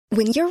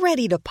When you're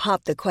ready to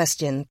pop the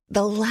question,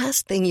 the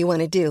last thing you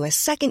want to do is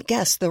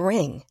second-guess the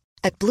ring.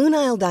 At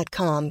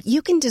BlueNile.com,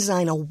 you can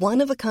design a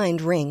one-of-a-kind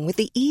ring with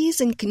the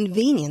ease and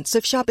convenience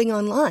of shopping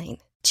online.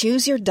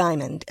 Choose your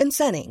diamond and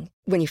setting.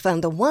 When you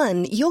find the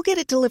one, you'll get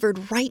it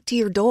delivered right to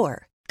your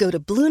door. Go to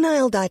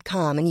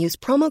BlueNile.com and use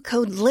promo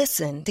code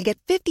LISTEN to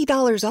get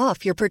 $50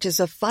 off your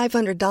purchase of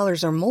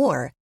 $500 or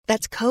more.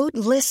 That's code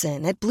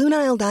LISTEN at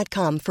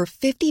BlueNile.com for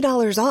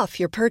 $50 off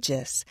your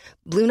purchase.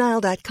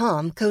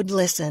 BlueNile.com, code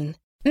LISTEN.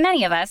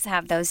 Many of us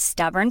have those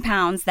stubborn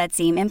pounds that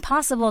seem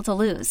impossible to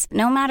lose,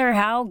 no matter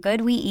how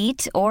good we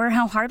eat or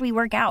how hard we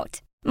work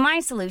out. My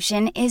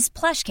solution is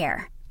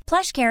PlushCare.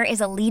 PlushCare is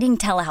a leading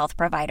telehealth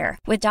provider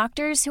with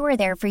doctors who are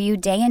there for you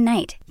day and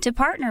night to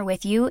partner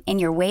with you in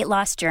your weight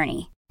loss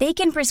journey. They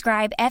can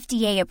prescribe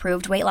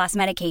FDA-approved weight loss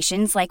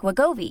medications like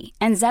Wegovy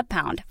and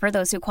Zepbound for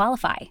those who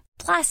qualify.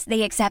 Plus,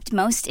 they accept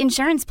most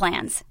insurance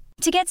plans.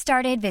 To get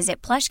started,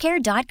 visit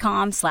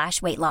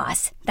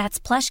plushcare.com/weightloss. That's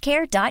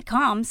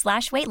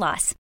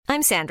plushcare.com/weightloss.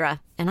 I'm Sandra,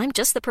 and I'm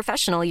just the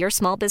professional your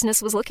small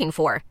business was looking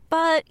for.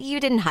 But you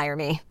didn't hire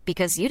me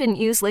because you didn't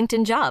use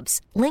LinkedIn Jobs.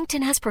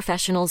 LinkedIn has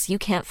professionals you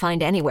can't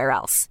find anywhere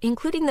else,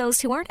 including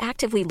those who aren't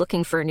actively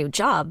looking for a new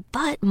job,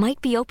 but might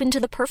be open to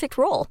the perfect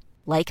role,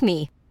 like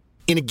me.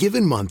 In a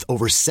given month,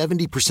 over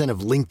 70%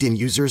 of LinkedIn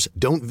users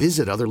don't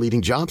visit other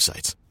leading job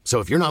sites. So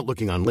if you're not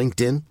looking on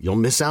LinkedIn, you'll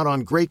miss out on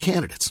great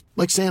candidates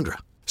like Sandra.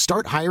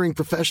 Start hiring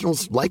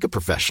professionals like a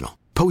professional.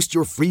 Post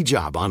your free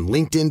job on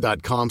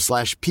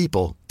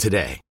linkedin.com/people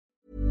today.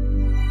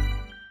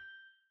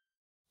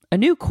 A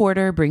new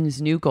quarter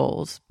brings new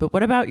goals, but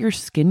what about your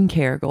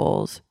skincare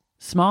goals?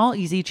 Small,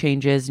 easy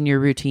changes in your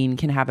routine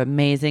can have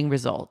amazing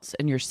results,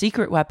 and your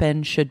secret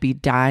weapon should be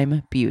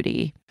Dime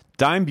Beauty.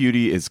 Dime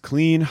Beauty is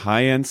clean,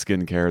 high-end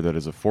skincare that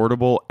is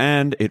affordable,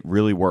 and it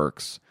really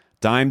works.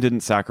 Dime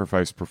didn't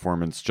sacrifice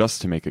performance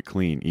just to make it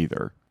clean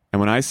either. And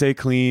when I say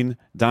clean,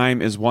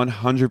 Dime is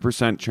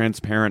 100%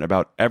 transparent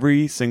about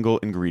every single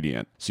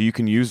ingredient, so you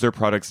can use their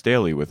products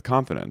daily with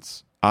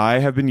confidence. I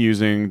have been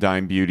using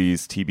Dime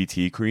Beauty's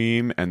TBT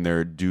cream and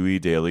their Dewy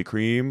Daily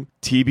Cream.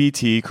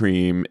 TBT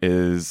cream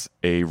is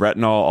a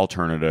retinol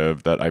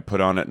alternative that I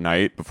put on at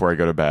night before I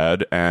go to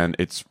bed, and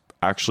it's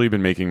actually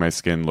been making my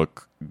skin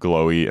look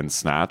glowy and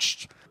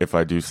snatched, if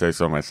I do say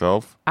so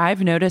myself.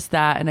 I've noticed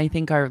that, and I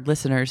think our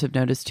listeners have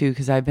noticed too,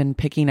 because I've been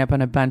picking up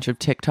on a bunch of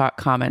TikTok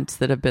comments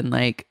that have been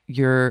like,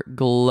 you're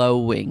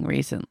glowing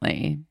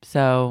recently.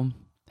 So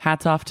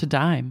hats off to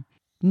Dime.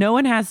 No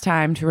one has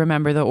time to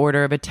remember the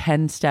order of a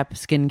 10-step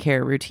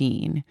skincare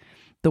routine.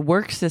 The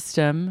Work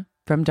System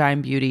from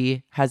Dime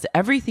Beauty has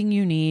everything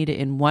you need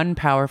in one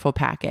powerful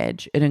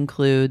package. It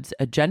includes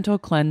a gentle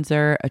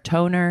cleanser, a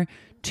toner,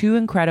 2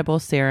 incredible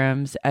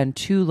serums, and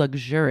 2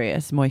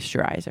 luxurious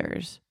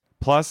moisturizers.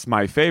 Plus,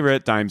 my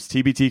favorite, Dime's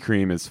TBT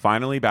cream, is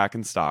finally back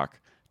in stock.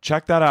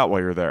 Check that out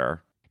while you're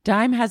there.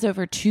 Dime has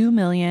over 2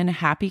 million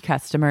happy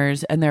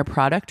customers, and their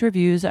product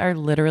reviews are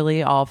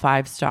literally all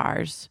 5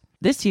 stars.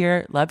 This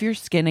year, love your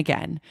skin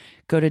again.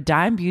 Go to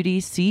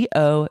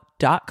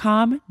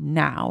dimebeautyco.com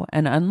now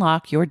and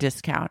unlock your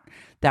discount.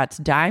 That's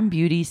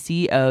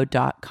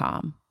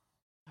dimebeautyco.com.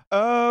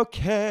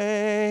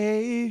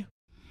 Okay.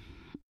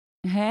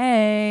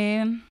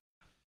 Hey.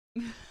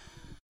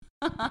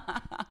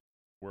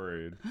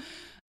 Worried.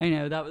 I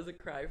know, that was a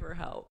cry for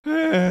help.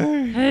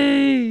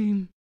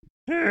 Hey.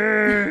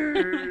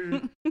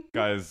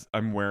 Guys,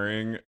 I'm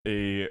wearing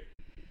a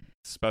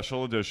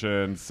special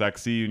edition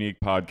Sexy Unique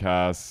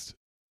Podcast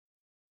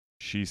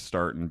She's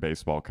Starting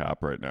baseball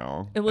cap right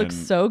now. It looks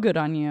so good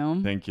on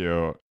you. Thank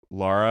you.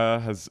 Laura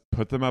has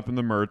put them up in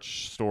the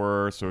merch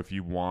store, so if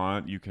you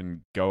want, you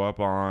can go up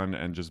on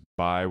and just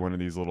buy one of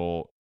these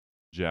little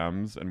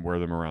gems and wear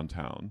them around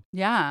town.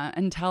 Yeah,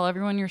 and tell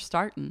everyone you're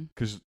starting.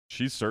 Because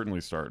she's certainly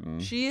starting.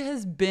 She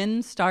has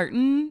been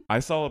starting. I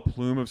saw a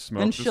plume of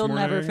smoke and this she'll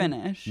morning. never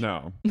finish.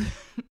 No.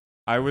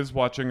 I was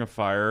watching a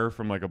fire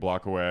from like a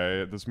block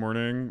away this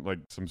morning, like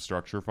some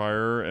structure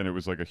fire, and it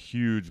was like a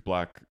huge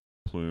black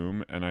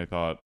plume, and I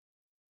thought,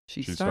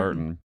 she's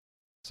starting.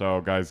 So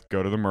guys,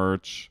 go to the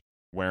merch,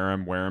 wear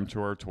them to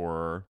our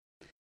tour.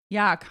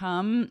 Yeah,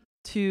 come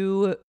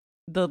to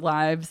the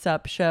live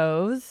sup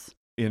shows.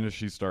 In a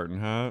She's Starting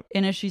hat.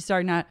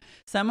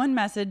 Someone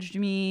messaged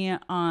me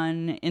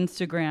on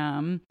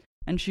Instagram,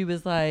 and she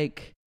was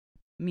like,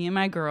 me and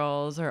my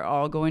girls are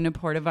all going to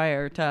Puerto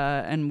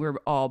Vallarta, and we're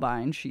all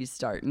buying She's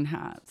Starting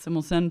hats, and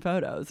we'll send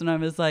photos. And I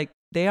was like,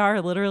 they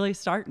are literally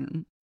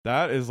starting.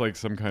 That is like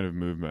some kind of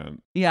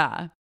movement.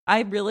 Yeah.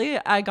 I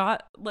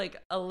got like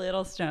a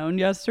little stoned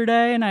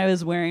yesterday, and I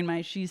was wearing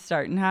my She's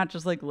Starting hat,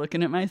 just like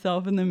looking at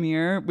myself in the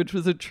mirror, which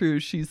was a true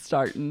She's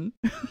Starting.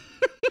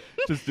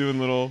 Just doing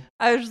little,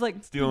 I was just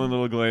like stealing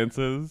little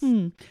glances.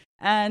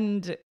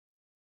 And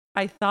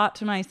I thought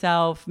to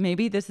myself,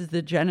 maybe this is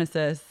the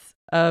genesis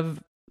of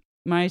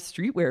my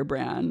streetwear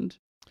brand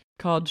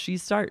called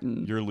She's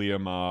Starting. Your Leah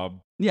Mob.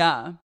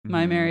 Yeah.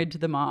 My Married to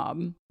the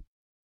Mob.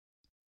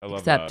 I love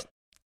Except that.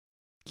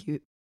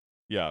 Cute.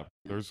 Yeah.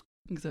 There's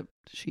Except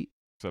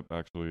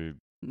actually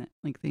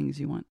like things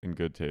you want. in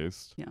good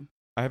taste. Yeah.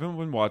 I haven't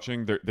been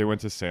watching. They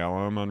went to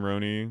Salem on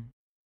Roni.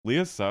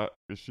 Leah Sutton,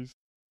 is she?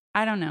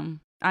 I don't know.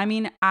 I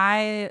mean,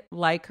 I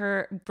like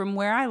her from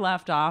where I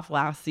left off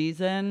last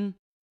season.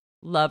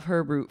 Love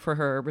her, root for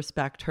her,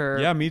 respect her.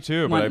 Yeah, me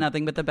too. Want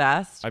nothing but the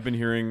best. I've been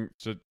hearing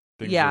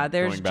things are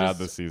there's going bad just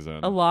this season.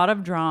 a lot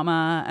of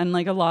drama and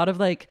like a lot of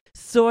like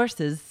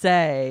sources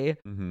say,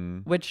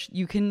 which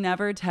you can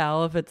never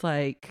tell if it's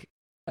like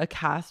a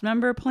cast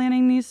member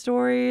planning these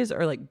stories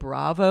or like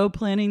Bravo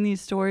planning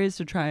these stories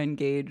to try and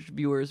gauge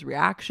viewers'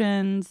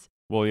 reactions.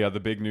 Well, yeah, the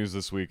big news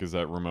this week is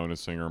that Ramona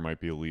Singer might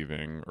be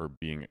leaving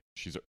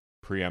she's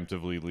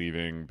preemptively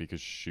leaving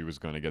because she was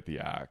going to get the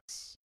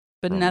axe.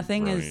 But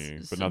nothing's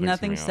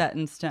set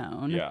in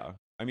stone. Yeah.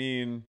 I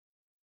mean,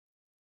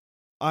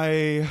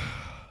 I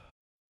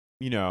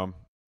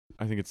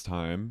think it's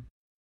time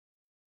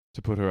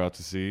to put her out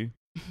to sea,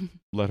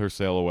 let her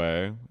sail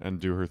away and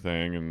do her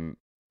thing. And,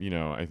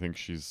 I think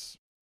she's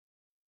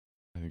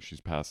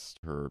past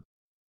her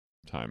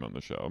time on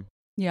the show.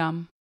 Yeah.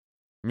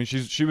 I mean,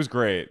 she was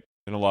great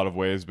in a lot of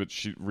ways, but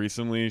she's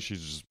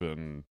just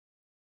been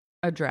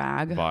a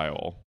drag.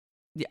 Vile.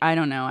 I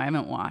don't know. I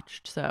haven't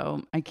watched,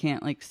 so I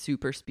can't like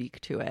super speak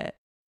to it.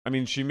 I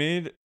mean, she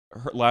made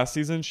last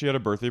season, she had a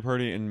birthday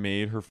party and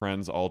made her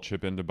friends all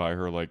chip in to buy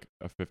her like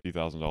a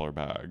 $50,000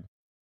 bag.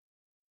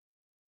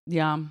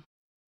 Yeah.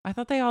 I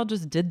thought they all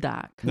just did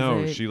that.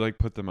 No, she like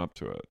put them up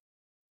to it.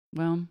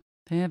 Well,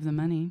 they have the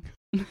money.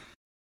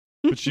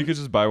 But she could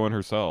just buy one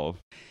herself.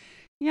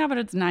 Yeah, but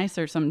it's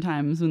nicer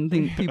sometimes when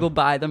people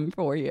buy them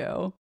for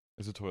you.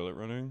 Is the toilet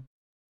running?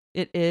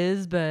 It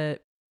is,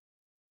 but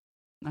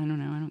I don't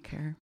know. I don't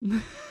care.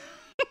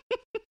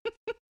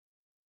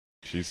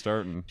 She's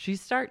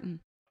starting.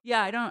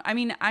 Yeah,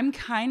 I'm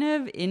kind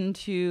of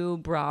into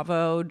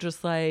Bravo,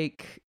 just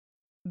like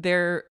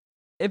if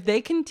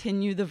they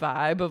continue the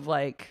vibe of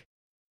like,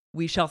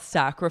 we shall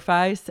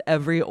sacrifice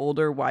every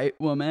older white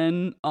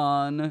woman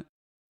on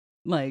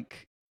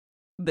like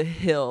the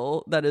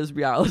hill that is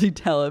reality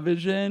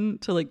television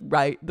to like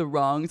right the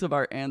wrongs of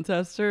our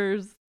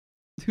ancestors.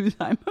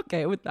 I'm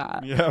okay with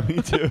that. Yeah,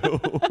 me too.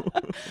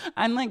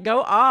 I'm like,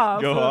 go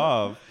off. Go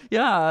off.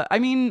 Yeah. I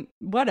mean,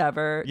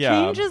 whatever. Yeah.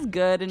 Change is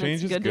good, and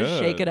it's good to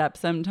shake it up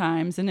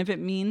sometimes. And if it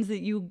means that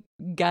you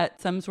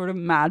get some sort of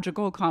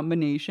magical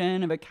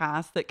combination of a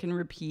cast that can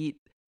repeat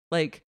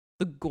like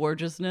the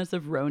gorgeousness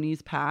of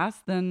Roni's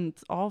past, then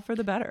it's all for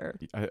the better.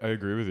 I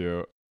agree with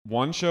you.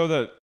 One show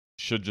that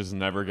should just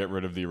never get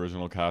rid of the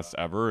original cast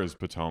ever is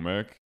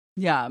Potomac.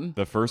 Yeah.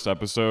 The first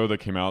episode that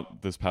came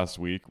out this past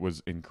week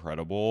was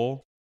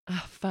incredible.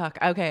 Oh, fuck.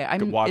 Okay.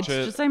 Watch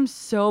it. I'm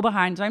so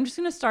behind. So I'm just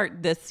going to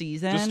start this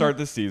season. Just start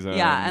this season.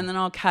 Yeah. And then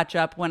I'll catch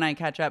up when I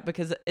catch up,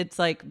 because it's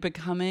like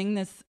becoming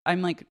this,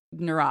 I'm like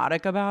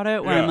neurotic about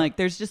it where I'm like,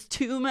 there's just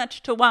too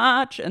much to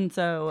watch. And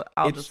so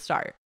I'll just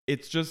start.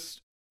 It's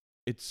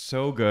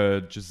so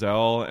good.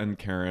 Giselle and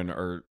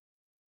Karen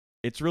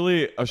it's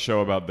really a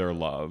show about their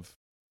love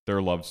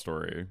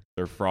story,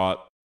 their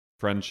fraught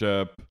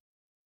friendship,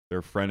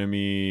 their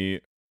frenemy,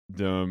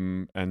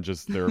 and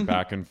just their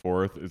back and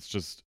forth. It's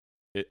just,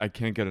 I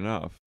can't get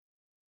enough.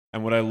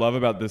 And what I love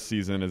about this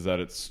season is that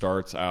it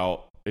starts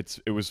out,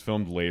 it was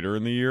filmed later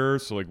in the year,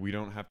 so like we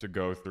don't have to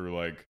go through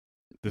like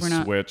the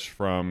switch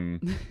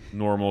from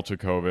normal to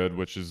COVID,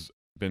 which has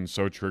been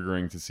so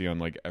triggering to see on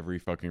like every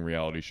fucking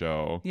reality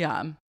show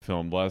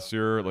filmed last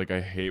year. Like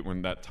I hate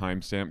when that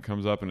timestamp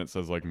comes up and it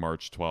says like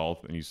March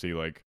 12th and you see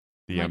like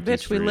the empty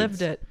streets. We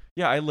lived it.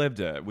 Yeah, I lived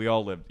it. We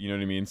all lived, you know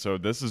what I mean? So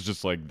this is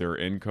just like they're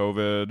in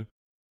COVID.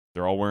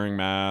 They're all wearing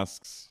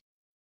masks.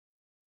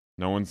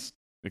 No one's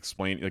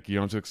explaining, like you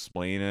don't have to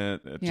explain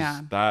it.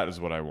 That is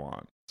what I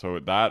want. So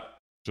that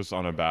just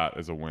on a bat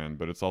is a win,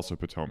 but it's also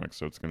Potomac,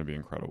 so it's going to be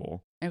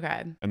incredible.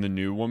 Okay. And the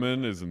new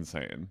woman is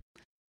insane.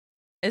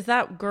 Is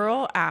that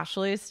girl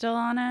Ashley still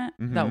on it?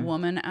 Mm-hmm. That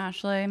woman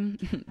Ashley?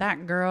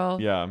 That girl?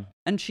 Yeah.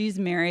 And she's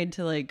married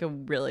to like a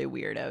really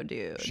weirdo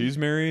dude. She's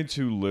married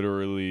to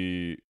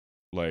literally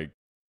like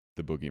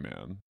the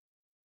boogeyman.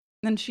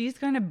 And she's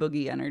kind of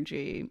boogie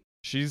energy.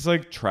 She's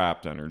like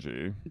trapped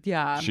energy.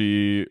 Yeah.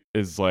 She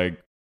is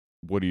like,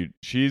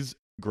 she's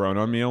grown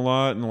on me a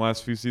lot in the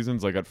last few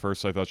seasons. Like at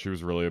first I thought she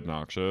was really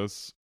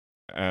obnoxious.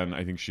 And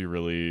I think she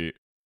really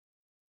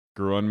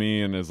grew on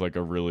me and is like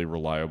a really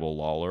reliable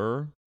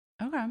lawler.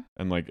 Okay.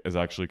 And like is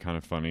actually kind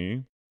of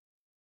funny.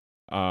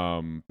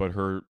 But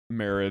her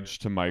marriage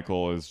to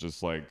Michael is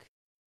just like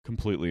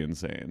completely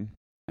insane.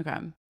 Okay.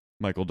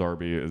 Michael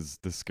Darby is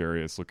the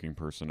scariest looking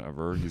person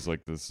ever. He's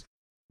like this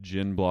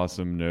gin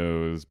blossom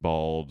nose,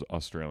 bald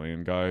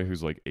Australian guy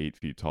who's like 8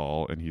 feet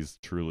tall, and he's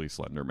truly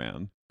Slender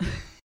Man.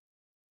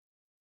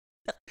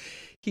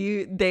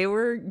 They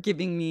were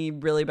giving me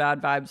really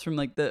bad vibes from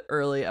like the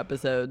early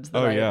episodes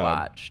that I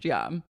watched.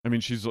 Yeah. I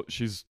mean, she's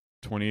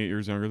 28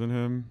 years younger than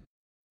him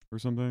or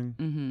something.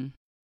 Mm-hmm.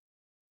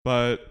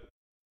 But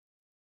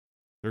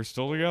they're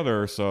still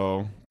together,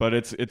 so but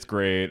it's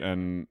great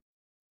and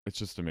it's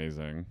just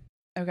amazing.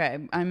 Okay,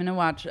 I'm going to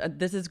watch.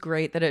 This is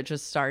great that it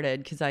just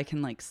started because I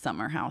can like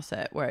summer house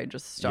it where I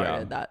just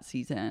started that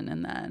season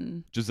and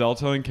then. Giselle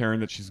telling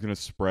Karen that she's going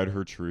to spread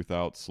her truth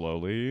out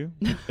slowly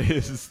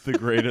is the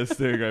greatest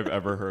thing I've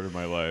ever heard in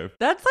my life.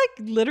 That's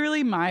like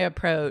literally my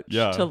approach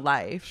to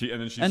life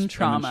and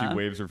trauma. And then she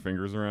waves her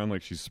fingers around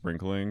like she's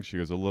sprinkling. She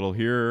goes a little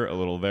here, a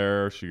little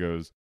there. She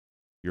goes,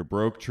 your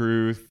broke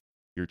truth,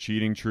 your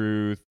cheating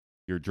truth,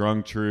 your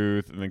drunk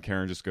truth. And then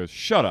Karen just goes,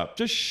 shut up.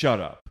 Just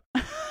shut up.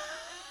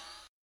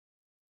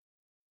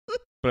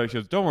 But she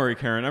goes, don't worry,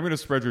 Karen. I'm going to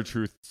spread your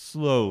truth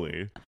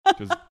slowly.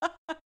 Just,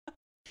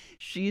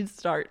 she's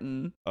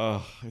starting.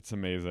 Oh, it's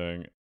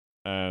amazing.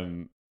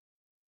 And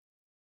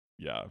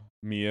yeah,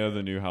 Mia,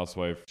 the new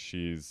housewife,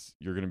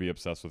 you're going to be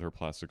obsessed with her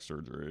plastic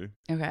surgery.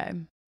 Okay.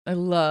 I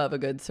love a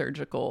good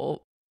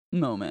surgical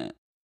moment.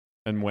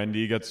 And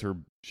Wendy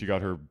she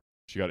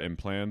got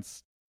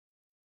implants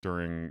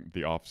during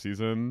the off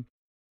season.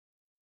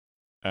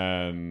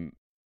 And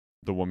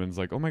the woman's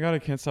like, oh my God, I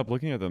can't stop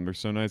looking at them. They're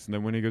so nice. And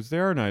then Wendy goes, they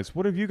are nice.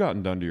 What have you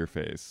gotten done to your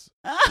face?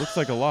 Looks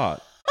like a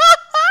lot.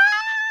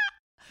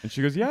 And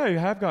she goes, yeah, I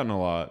have gotten a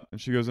lot.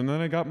 And she goes, and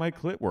then I got my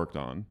clit worked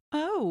on.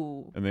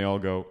 Oh. And they all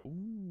go,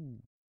 ooh.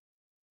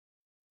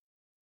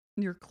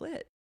 Your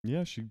clit.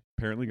 Yeah, she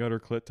apparently got her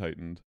clit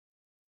tightened.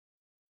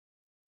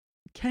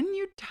 Can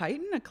you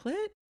tighten a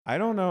clit? I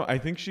don't know. I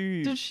think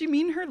Does she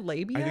mean her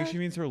labia? I think she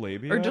means her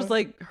labia. Or just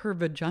like her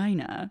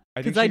vagina.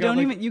 Because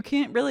you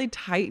can't really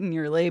tighten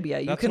your labia.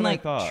 You can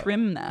like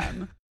trim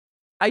them.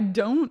 I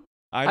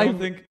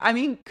think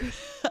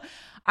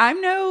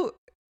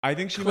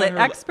she clit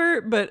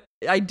expert, but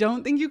I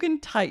don't think you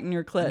can tighten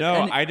your clit.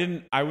 No, I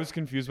didn't. I was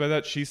confused by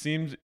that. She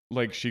seemed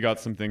like she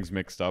got some things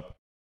mixed up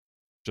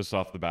just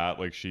off the bat.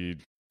 Like she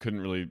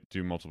couldn't really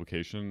do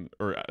multiplication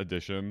or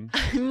addition.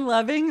 I'm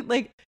loving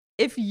like,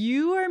 if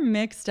you are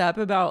mixed up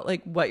about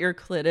like what your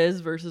clit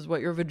is versus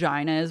what your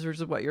vagina is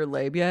versus what your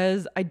labia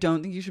is, I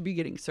don't think you should be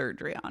getting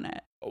surgery on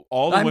it.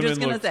 All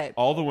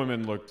the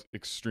women looked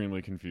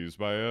extremely confused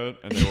by it,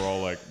 and they were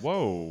all like,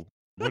 "Whoa!"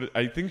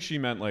 I think she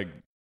meant like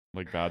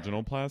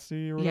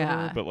vaginoplasty or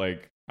whatever. But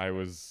like, I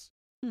was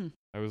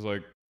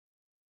like,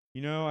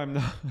 I'm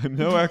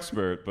no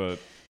expert, but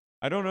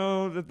I don't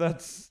know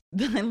that's.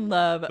 I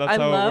love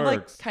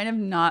like kind of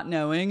not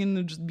knowing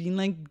and just being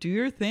like, do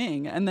your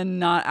thing, and then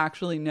not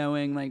actually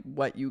knowing like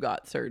what you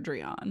got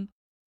surgery on.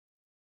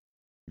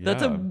 Yeah.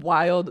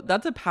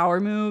 That's a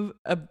power move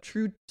of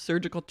true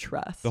surgical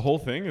trust. The whole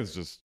thing is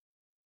just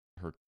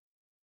her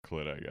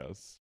clit, I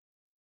guess.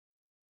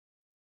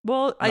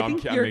 Well, I'm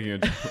making a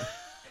joke.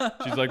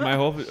 She's like,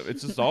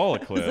 it's just all a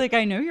clit. It's like,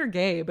 I know you're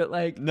gay, but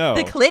like, no,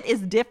 the clit is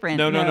different.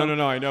 No,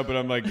 I know, but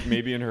I'm like,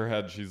 maybe in her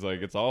head, she's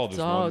like, it's all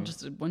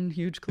just one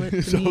huge clit.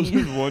 It's all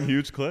just one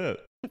huge clit.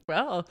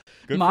 Well,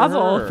 good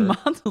mazel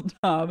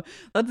tov.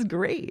 That's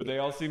great. But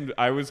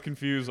I was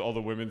confused. All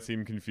the women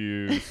seemed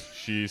confused.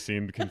 She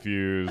seemed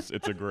confused.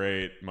 It's a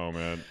great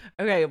moment.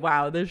 Okay,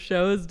 wow, this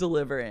show is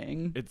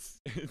delivering. It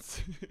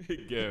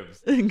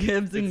gives. It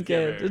gives and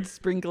gives. It's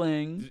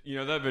sprinkling. You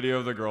know that video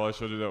of the girl I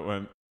showed you that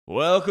went,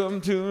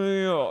 welcome to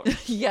New York.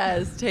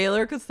 Yes,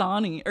 Alex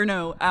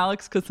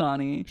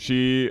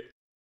Kasani.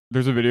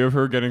 There's a video of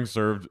her getting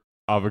served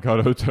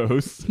avocado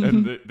toast,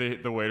 and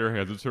the waiter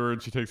hands it to her,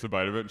 and she takes a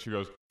bite of it, and she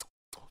goes,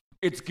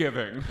 it's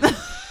giving.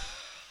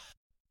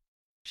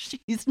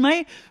 She's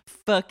my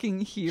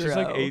fucking hero. She's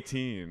like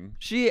 18.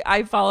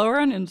 I follow her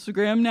on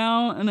Instagram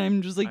now, and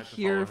I'm just like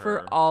here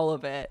for all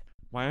of it.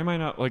 Why am I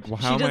not like?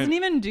 She doesn't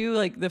even do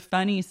like the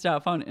funny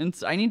stuff on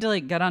Insta. I need to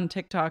like get on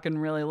TikTok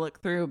and really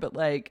look through, but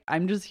like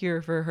I'm just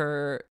here for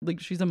her. Like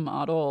she's a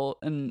model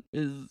and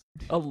is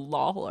a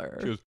lawler.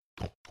 She goes,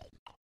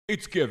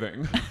 it's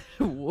giving.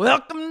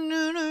 Welcome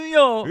to New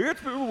York.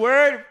 It's been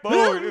waiting for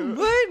you.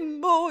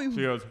 Waiting for you.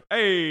 She goes,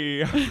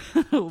 hey,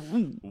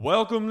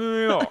 welcome to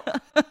New York.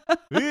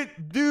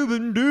 It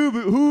doobin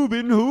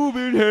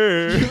hoobin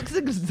hey. She looks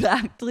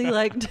exactly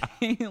like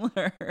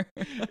Taylor.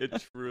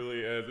 It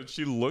truly is. And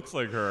she looks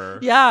like her.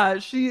 Yeah,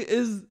 she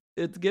is.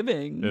 It's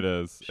giving. It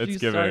is. It's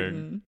giving.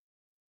 Starting.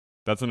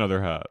 That's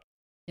another hat.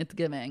 It's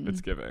giving.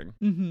 It's giving.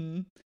 Mm-hmm.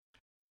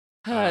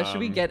 Should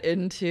we get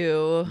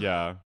into...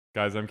 Yeah.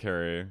 Guys, I'm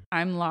Carrie.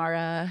 I'm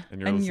Laura.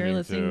 And you're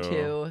listening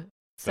to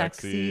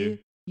Sexy,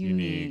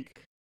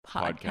 Unique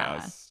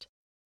Podcast.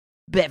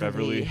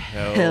 Beverly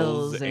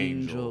Hills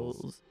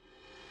Angels.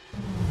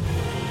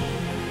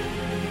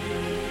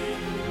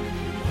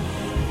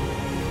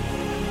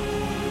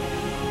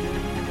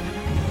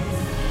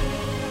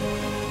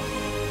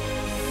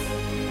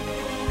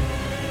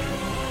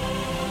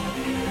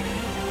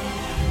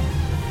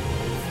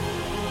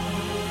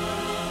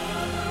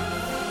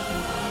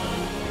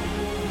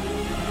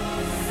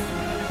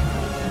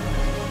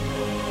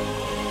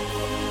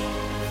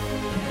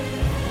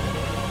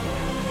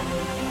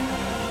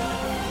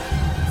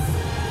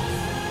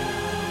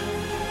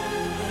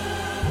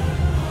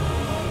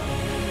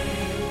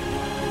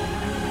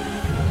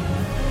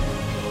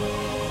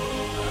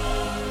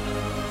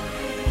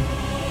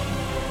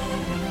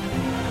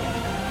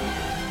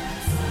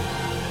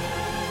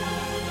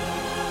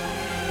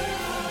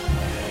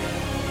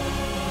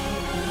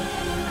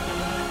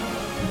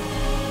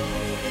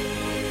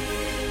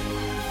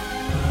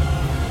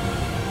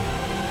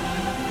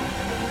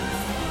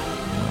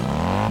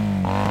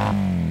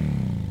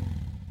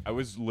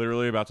 was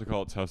literally about to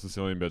call it Tough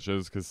Sicilian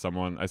Bitches because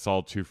I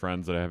saw two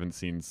friends that I haven't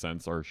seen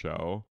since our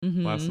show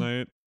last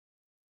night.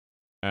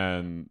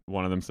 And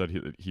one of them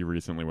said he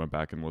recently went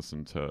back and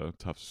listened to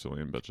Tough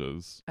Sicilian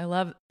Bitches.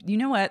 You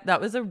know what? That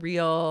was it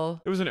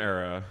was an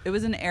era. It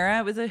was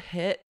a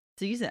hit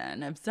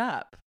season of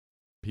Sup.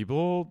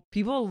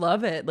 People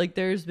love it. Like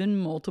there's been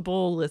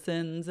multiple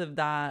listens of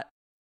that.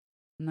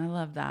 And I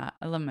love that.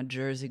 I love my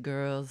Jersey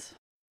girls.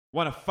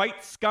 Wanna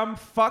fight, scum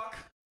fuck?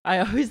 I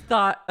always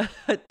thought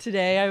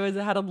today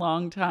had a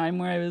long time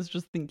where I was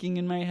just thinking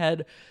in my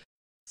head,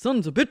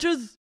 sons of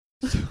bitches.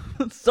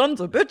 Sons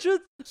of bitches.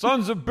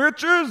 Sons of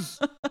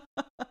bitches.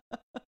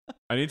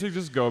 I need to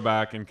just go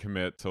back and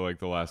commit to like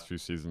the last few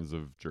seasons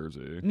of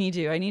Jersey. Me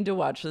too. I need to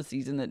watch the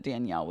season that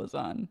Danielle was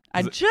on.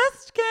 I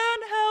just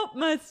can't help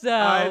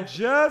myself.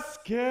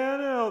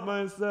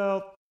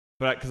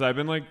 But because I've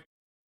been on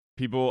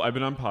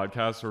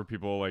podcasts where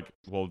people like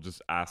will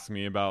just ask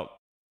me about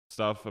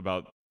stuff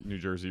about New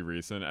Jersey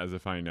recent as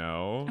if I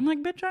know. I'm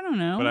like, bitch, I don't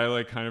know. But I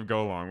like kind of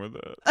go along with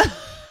it.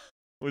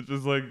 Which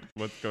is like,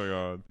 what's going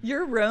on?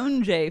 You're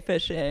Roan J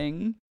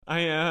fishing. I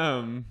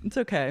am. It's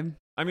okay.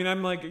 I mean,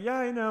 I'm like, yeah,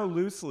 I know,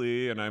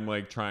 loosely. And I'm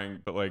like trying,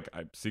 but like,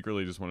 I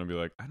secretly just want to be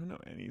like, I don't know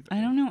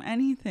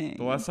anything.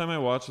 The last time I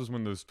watched was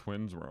when those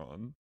twins were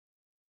on.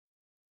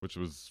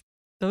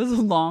 That was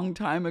a long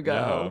time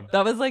ago. Yeah.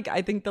 That was like,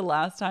 I think the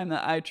last time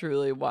that I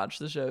truly watched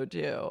the show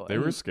too. They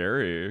were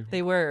scary.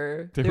 They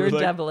were like,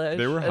 devilish.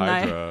 They were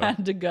Hydra. And I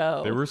had to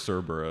go. They were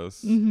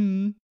Cerberus.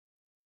 Mm-hmm.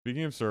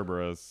 Speaking of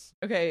Cerberus.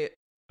 Okay.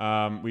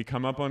 We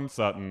come up on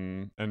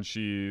Sutton and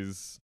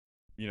she's,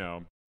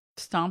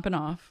 stomping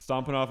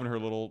off in her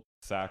little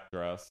sack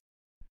dress.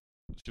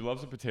 She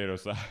loves a potato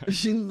sack.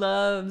 She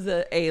loves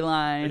a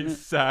A-line. A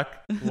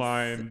sack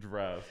line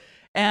dress.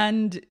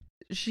 And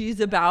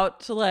she's about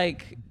to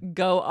like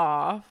go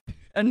off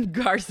and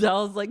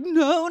Garcelle's like,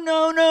 no.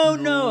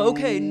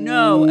 Okay,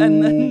 no.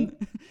 And then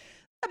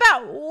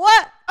about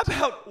what?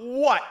 About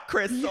what,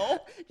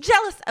 Crystal?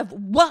 Jealous of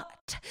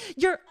what?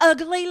 Your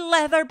ugly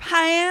leather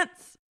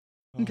pants.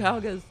 And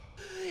Kyle goes,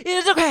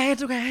 it's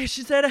okay.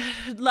 She said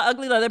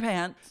ugly leather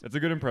pants. That's a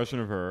good impression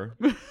of her.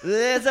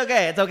 It's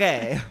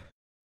okay.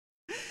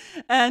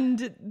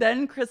 And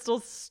then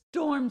Crystal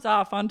storms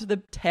off onto the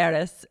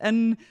terrace.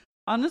 And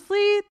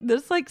honestly,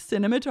 this like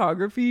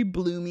cinematography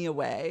blew me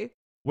away.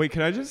 Wait,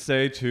 can I just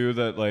say too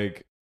that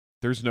like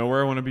there's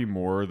nowhere I want to be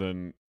more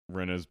than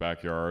Rinna's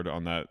backyard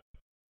on that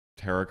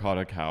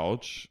terracotta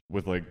couch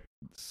with like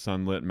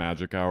sunlit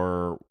magic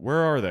hour. Where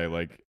are they?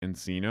 Like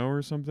Encino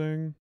or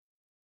something?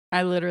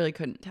 I literally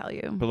couldn't tell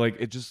you. But like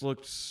it just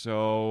looked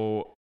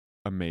so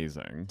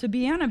amazing. To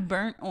be on a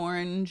burnt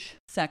orange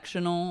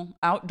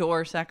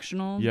outdoor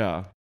sectional.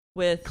 Yeah.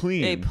 With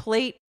clean. A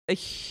plate, a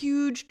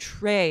huge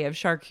tray of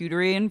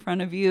charcuterie in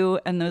front of you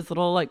and those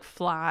little like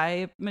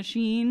fly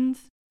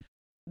machines.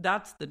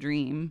 That's the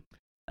dream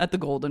at the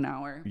golden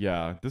hour.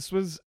 Yeah. This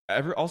was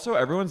also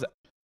everyone's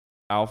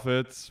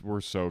outfits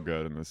were so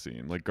good in this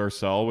scene. Like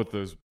Garcelle with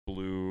those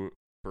blue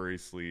furry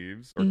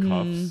sleeves or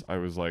cuffs. I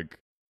was like,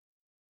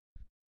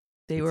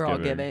 they were all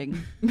giving.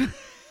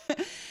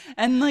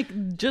 And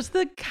like just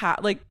the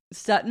cat, like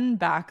Sutton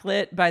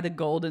backlit by the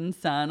golden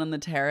sun on the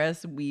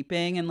terrace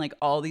weeping and like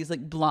all these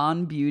like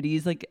blonde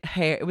beauties, like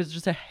hair. It was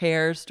just a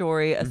hair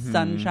story, a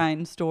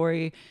sunshine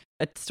story,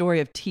 a story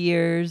of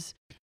tears.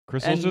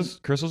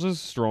 Crystal's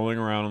just strolling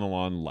around on the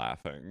lawn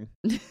laughing,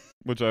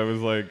 which I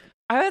was like,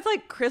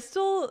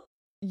 Crystal,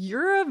 you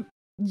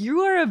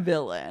are a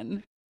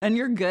villain and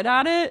you're good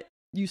at it.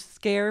 You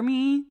scare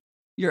me.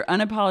 Your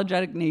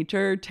unapologetic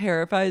nature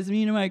terrifies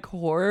me to my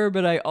core,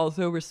 but I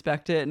also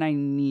respect it and I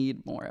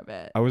need more of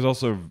it. I was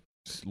also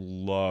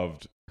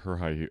loved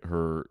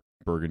her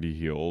burgundy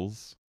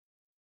heels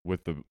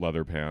with the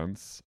leather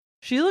pants.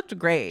 She looked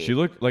great. She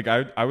looked like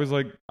I was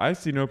like, I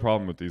see no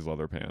problem with these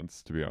leather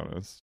pants, to be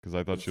honest, because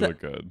I thought she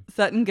looked good.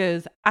 Sutton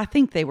goes, I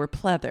think they were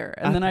pleather.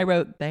 And then I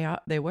wrote,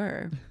 they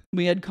were.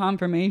 We had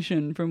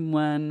confirmation from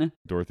when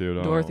Dorothy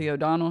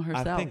O'Donnell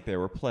herself. I think they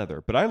were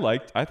pleather. But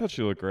I thought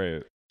she looked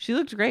great. She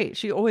looked great.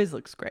 She always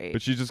looks great.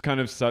 But she just kind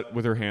of sat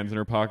with her hands in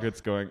her pockets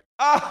going,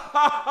 I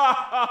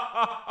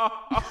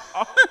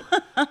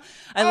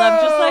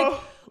love just like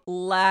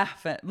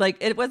laughing. Like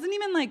it wasn't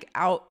even like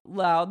out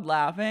loud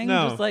laughing.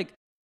 No. Just like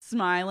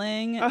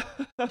smiling.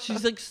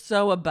 She's like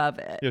so above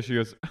it. Yeah, she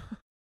goes.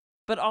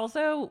 But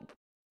also,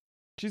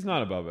 she's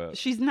not above it.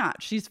 She's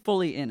not. She's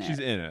fully in it. She's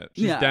in it.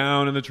 She's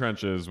down in the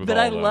trenches with but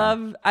all of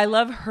them. I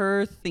love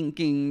her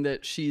thinking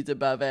that she's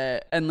above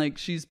it and like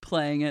she's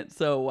playing it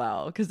so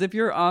well. Because if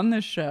you're on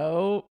the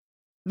show,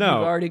 you've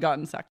already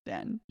gotten sucked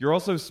in. You're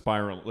also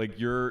spiraling. Like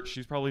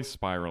she's probably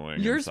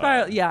spiraling. You're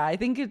spiraling. Yeah, I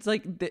think it's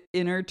like the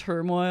inner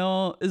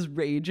turmoil is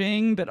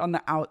raging, but on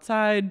the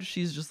outside,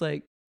 she's just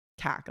like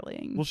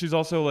cackling. Well, she's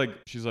also like,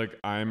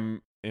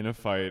 I'm in a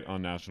fight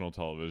on national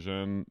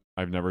television.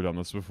 I've never done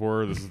this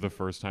before. This is the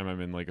first time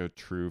I'm in like a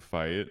true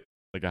fight,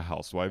 like a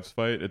housewives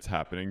fight. It's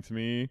happening to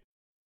me.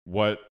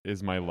 What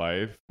is my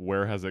life?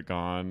 Where has it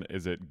gone?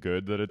 Is it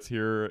good that it's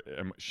here?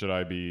 Should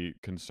I be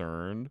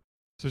concerned?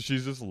 So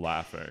she's just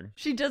laughing.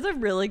 She does a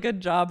really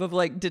good job of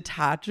like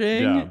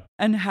detaching Yeah.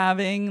 and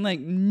having like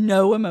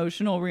no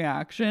emotional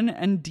reaction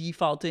and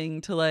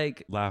defaulting to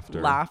like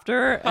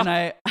Laughter. And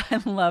I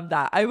love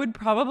that. I would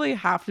probably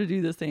have to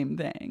do the same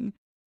thing.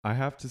 I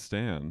have to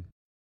stand.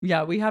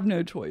 Yeah, we have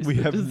no choice. We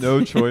but have to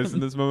no choice in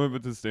stand. this moment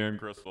but to stand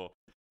Crystal.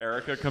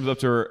 Erica comes up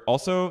to her.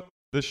 Also,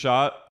 the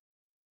shot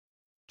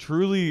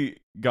truly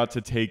got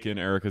to take in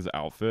Erica's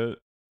outfit.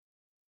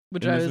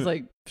 Which And I this was is-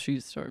 like,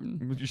 she's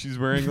starting. She's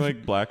wearing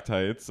like black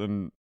tights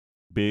and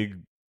big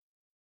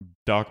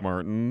Doc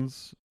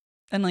Martens.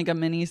 And like a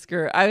mini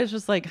skirt. I was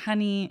just like,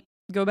 honey,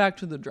 go back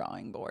to the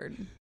drawing board.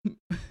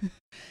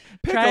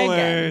 Try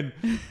again.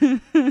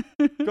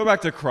 Go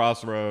back to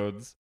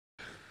Crossroads.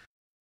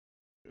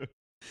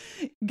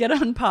 Get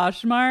on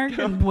Poshmark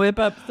and whip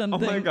up Oh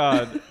something. my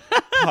God.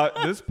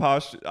 This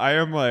Posh, I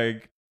am so.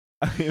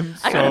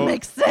 I gotta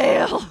make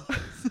sales.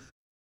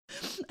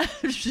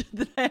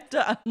 That I have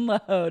to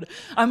unload.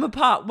 I'm a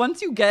pot.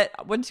 Once you get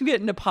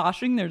into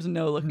poshing, there's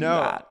no looking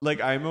back.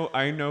 Like I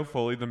know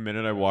fully the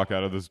minute I walk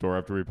out of this door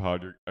after we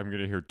pod, I'm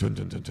gonna hear dun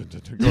dun dun dun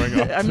dun, dun going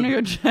up. I'm gonna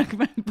go check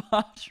my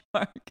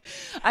Poshmark.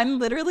 I'm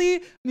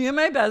literally, me and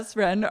my best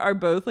friend are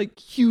both like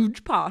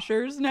huge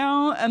poshers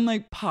now, and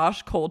like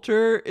posh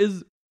culture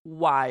is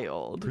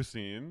wild.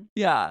 Christine.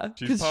 Yeah,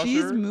 She's because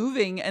she's posher?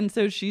 moving, and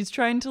so she's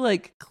trying to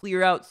like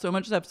clear out so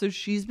much stuff. So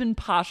she's been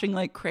poshing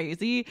like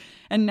crazy,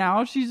 and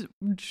now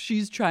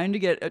she's trying to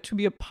get to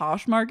be a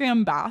Poshmark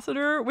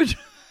ambassador, which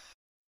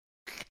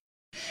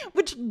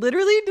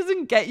literally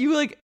doesn't get you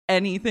like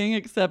anything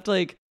except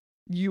like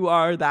you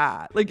are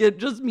that. Like it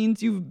just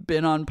means you've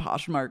been on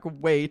Poshmark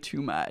way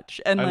too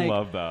much, and I like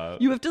love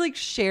that. you have to like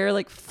share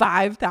like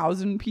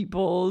 5,000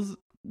 people's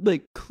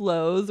like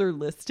clothes or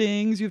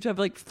listings. You have to have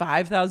like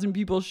 5,000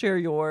 people share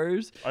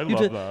yours. I You have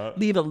love to that.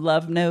 leave a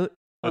love note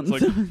on That's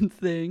like- someone's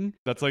thing.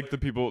 That's like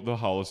the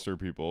Hollister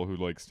people who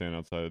like stand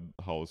outside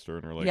Hollister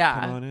and are like, Yeah.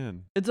 come on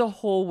in. It's a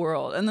whole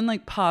world. And then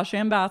like posh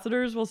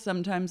ambassadors will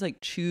sometimes like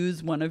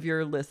choose one of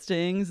your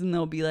listings and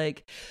they'll be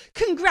like,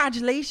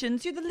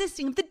 congratulations, you're the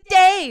listing of the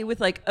day,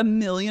 with like a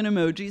million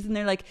emojis. And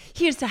they're like,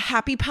 here's to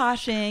happy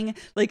poshing.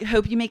 Like,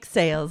 hope you make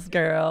sales,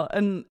 girl.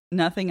 And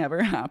nothing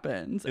ever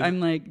happens.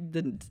 I'm like,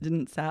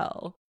 didn't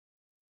sell.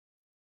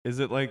 Is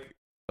it like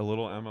a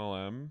little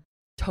MLM?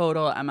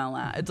 Total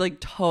MLM. It's like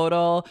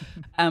total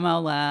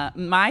MLM.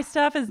 My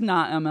stuff is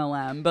not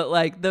MLM, but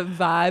like the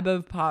vibe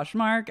of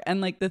Poshmark and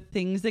like the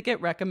things that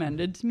get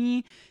recommended to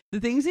me, the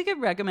things that get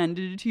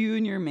recommended to you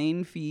in your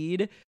main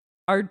feed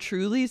are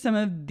truly some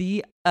of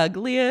the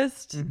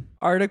ugliest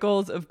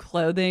articles of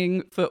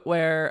clothing,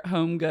 footwear,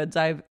 home goods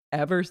I've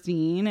ever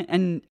seen.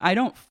 And I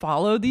don't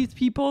follow these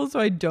people, so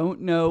I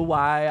don't know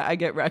why I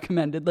get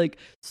recommended like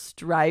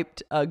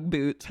striped Ugg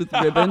boots with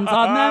ribbons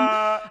on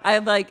them. I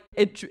like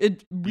it.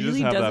 It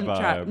really have that doesn't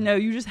track. vibe. No,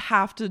 you just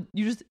have to.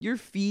 Your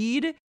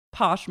feed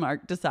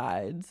Poshmark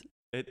decides.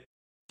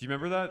 Do you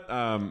remember that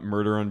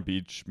Murder on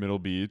Middle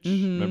Beach?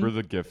 Mhm. Remember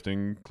the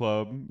gifting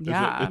club?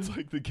 Yeah. It's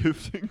like the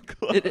gifting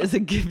club. It is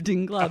a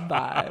gifting club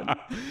vibe.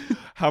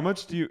 How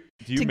much do you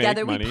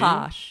Together make money? we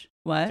posh.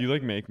 What? Do you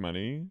like make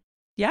money?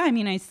 Yeah, I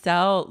mean, I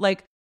sell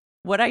like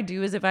what I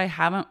do is if I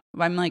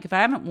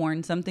haven't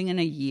worn something in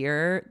a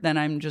year, then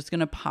I'm just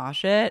gonna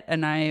posh it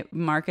and I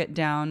mark it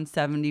down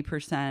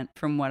 70%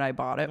 from what I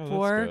bought it Oh,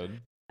 for, that's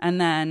good.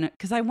 and then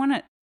because I want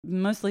it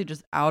mostly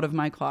just out of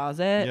my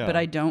closet, Yeah. but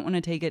I don't want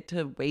to take it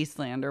to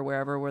Wasteland or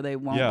wherever where they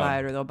won't Yeah. buy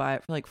it or they'll buy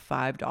it for like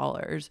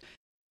 $5,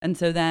 and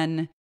so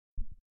then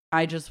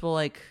I just will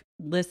like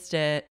list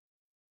it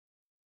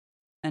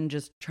and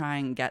just try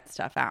and get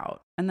stuff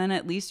out, and then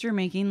at least you're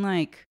making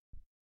like,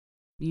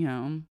 you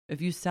know, if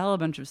you sell a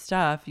bunch of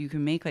stuff, you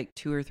can make like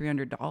 $200 or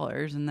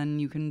 $300, and then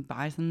you can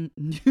buy some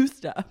new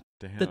stuff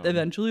Damn. that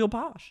eventually you'll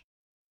posh.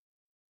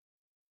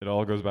 It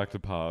all goes back to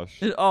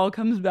posh. It all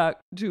comes back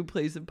to a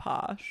place of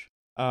posh.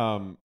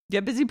 Um,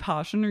 Get busy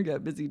poshing or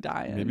get busy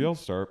dying. maybe I'll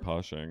start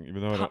poshing,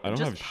 even though I don't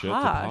Just have shit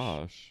posh. to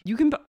posh. You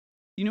can.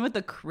 You know what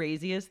the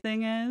craziest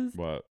thing is?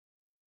 What?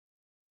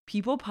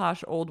 People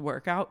posh old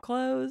workout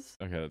clothes.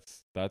 Okay,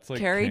 that's like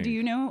Carrie, kink. do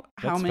you know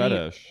how That's many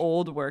fetish.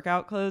 old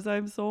workout clothes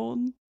I've sold?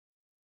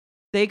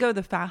 They go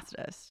the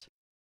fastest.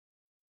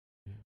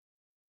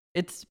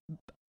 It's.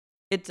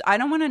 I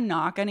don't want to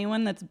knock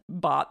anyone that's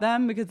bought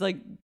them because like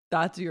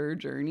that's your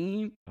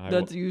journey.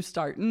 That's you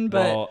starting,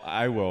 but Well,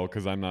 I will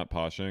because I'm not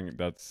poshing.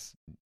 That's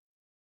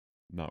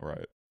not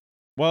right.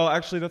 Well,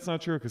 actually, that's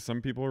not true because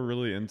some people are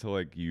really into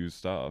like used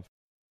stuff.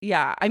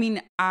 yeah, I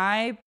mean,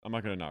 I'm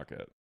not gonna knock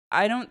it.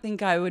 I don't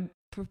think I would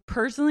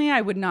personally. I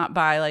would not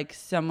buy like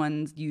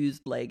someone's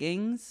used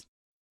leggings.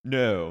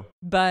 No.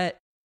 But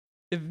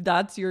if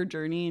that's your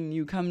journey and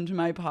you come to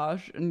my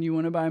posh and you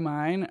want to buy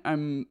mine,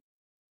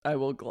 I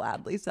will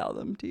gladly sell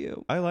them to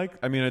you. I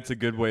mean, it's a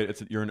good way.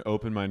 You're an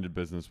open-minded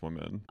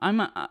businesswoman,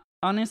 I'm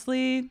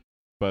honestly,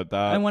 but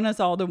I that want us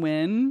all to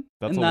win,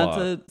 that's and a that's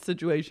lot. a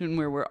situation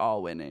where we're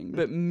all winning.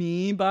 But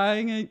me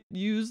buying a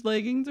used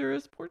leggings or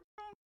a sports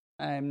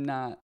bra, I'm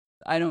not.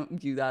 I don't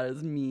view that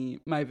as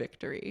my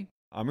victory.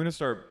 I'm gonna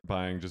start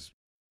buying just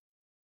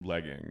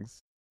leggings.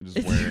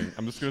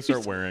 I'm just gonna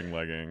start wearing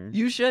leggings.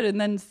 You should, and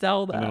then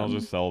sell them. And then I'll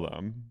just sell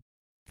them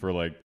for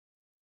like.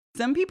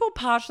 Some people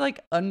posh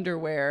like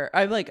underwear.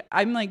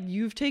 I'm like,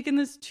 you've taken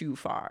this too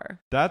far.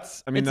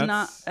 That's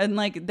not, and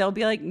like they'll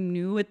be like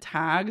new with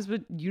tags,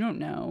 but you don't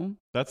know.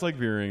 That's like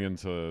veering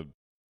into,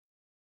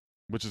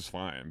 which is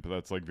fine, but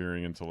that's like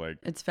veering into like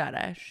it's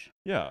fetish.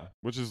 Yeah,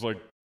 which is like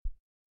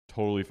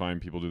totally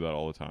fine. People do that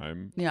all the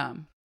time. Yeah.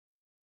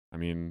 I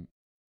mean,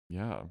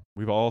 yeah,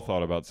 we've all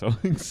thought about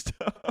selling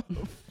stuff.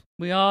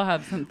 We all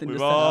have something to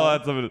sell. We've all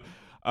had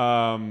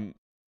something.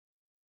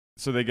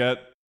 So they get.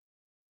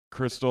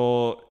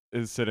 Crystal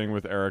is sitting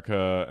with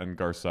Erica and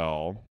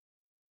Garcelle,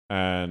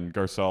 and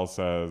Garcelle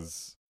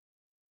says,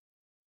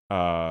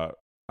 I'm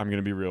going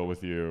to be real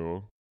with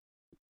you.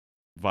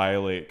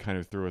 Violet kind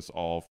of threw us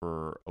all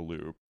for a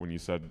loop when you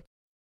said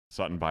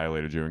Sutton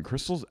violated you. And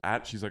Crystal's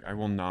she's like, I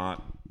will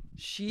not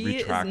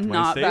retract is my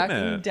not statement.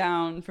 backing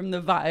down from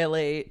the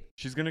violate.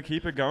 She's going to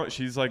keep it going.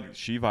 She's like,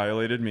 she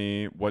violated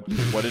me. What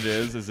it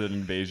is an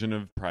invasion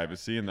of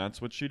privacy, and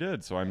that's what she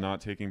did. So I'm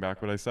not taking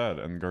back what I said.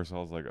 And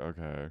Garcelle's like,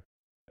 okay.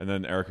 And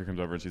then Erica comes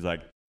over and she's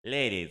like,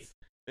 ladies,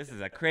 this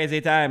is a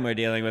crazy time we're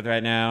dealing with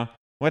right now.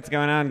 What's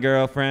going on,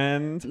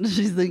 girlfriend?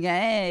 She's like,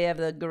 hey, I have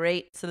the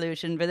great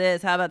solution for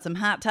this. How about some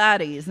hot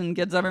toddies? And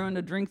gets everyone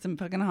to drink some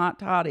fucking hot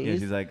toddies. Yeah,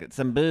 she's like,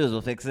 some booze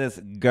will fix this.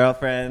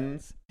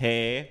 Girlfriends,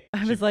 hey.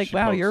 I was like,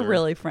 wow, you're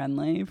really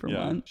friendly for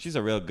once. She's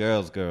a real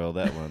girl's girl,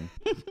 that one.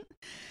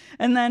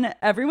 And then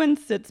everyone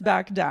sits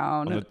back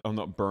down on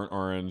the burnt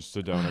orange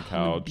Sedona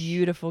couch.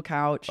 Beautiful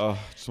couch. I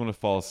just want to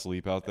fall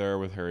asleep out there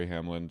with Harry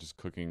Hamlin just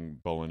cooking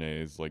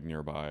bolognese like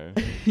nearby.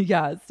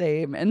 Yeah,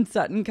 same. And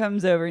Sutton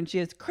comes over and she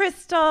goes,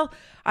 Crystal,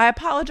 I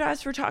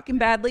apologize for talking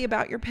badly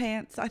about your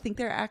pants. I think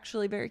they're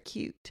actually very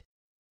cute.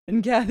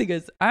 And Kathy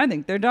goes, I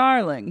think they're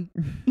darling.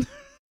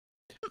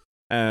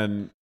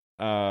 And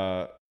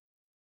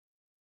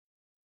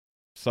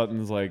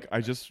Sutton's like,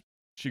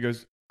 she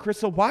goes,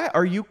 Crystal, why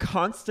are you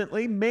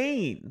constantly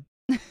mean?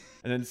 And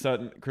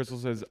then Crystal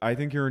says, I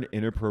think you're an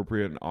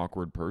inappropriate and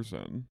awkward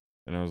person.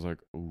 And I was like,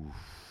 ooh,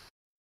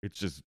 it's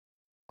just.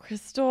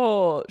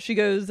 Crystal, she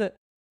goes,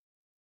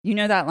 you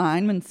know that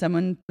line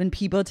when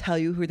people tell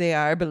you who they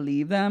are,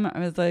 believe them? I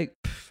was like,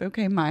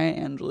 okay, Maya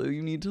Angelou,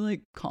 you need to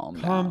like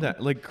calm down.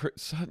 Like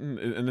Sutton,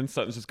 and then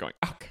Sutton's just going,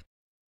 okay.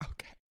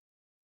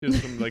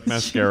 Here's some like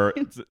mascara.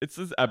 It's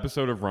this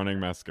episode of Running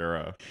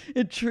Mascara.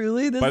 It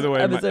truly, this By the way,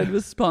 episode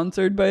was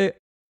sponsored by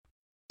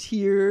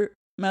Tear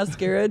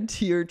Mascara,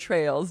 tear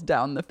trails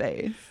down the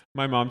face.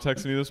 My mom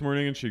texted me this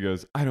morning and she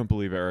goes, I don't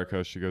believe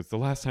Erica. She goes, the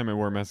last time I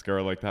wore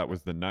mascara like that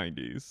was the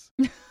 90s.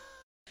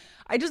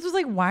 I just was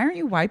like, why aren't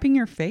you wiping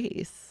your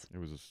face? It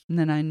was and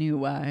then I knew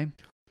why.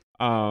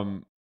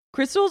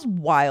 Crystal's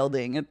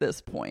wilding at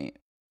this point.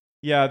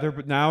 Yeah,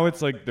 now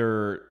it's like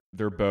they're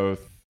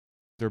both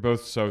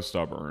so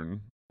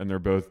stubborn and they're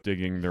both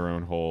digging their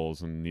own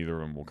holes and neither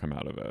of them will come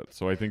out of it.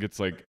 So I think it's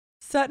like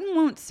Sutton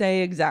won't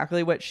say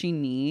exactly what she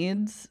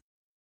needs,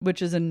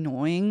 which is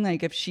annoying.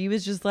 Like if she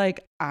was just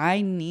like,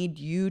 I need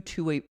you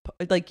to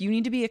you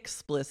need to be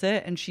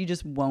explicit, and she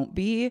just won't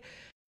be.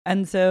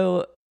 And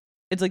so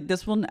it's like,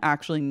 this will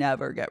actually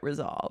never get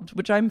resolved,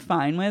 which I'm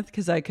fine with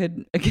because I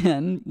could,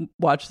 again,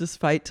 watch this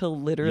fight till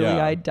literally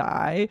I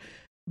die.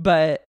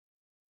 But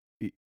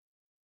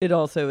it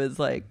also is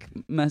like,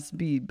 must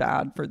be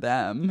bad for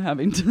them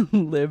having to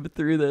live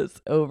through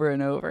this over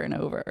and over and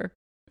over.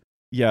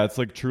 Yeah, it's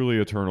like truly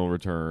eternal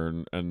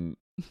return. And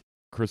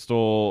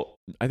Crystal,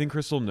 I think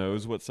Crystal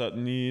knows what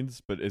Sutton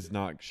needs, but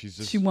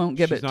she won't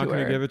give it to her. She's not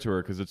going to give it to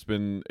her because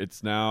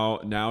it's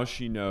now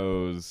she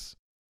knows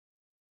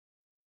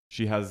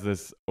she has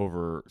this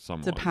over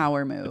someone. It's a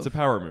power move. It's a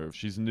power move.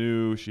 She's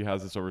new. She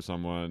has this over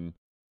someone.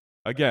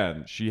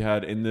 Again, she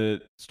had in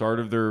the start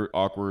of their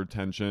awkward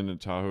tension in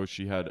Tahoe,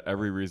 she had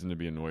every reason to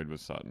be annoyed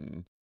with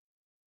Sutton.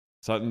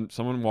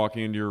 Someone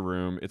walking into your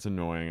room, it's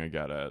annoying, I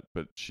get it.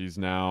 But she's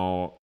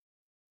now,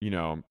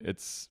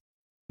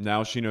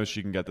 now she knows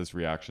she can get this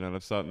reaction out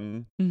of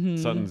Sutton. Mm-hmm.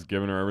 Sutton's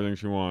giving her everything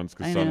she wants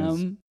because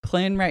Sutton's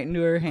playing right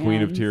into her hands.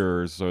 Queen of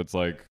Tears. So it's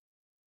like,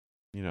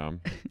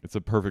 it's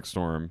a perfect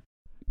storm.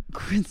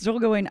 Crystal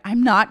going,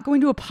 I'm not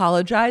going to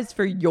apologize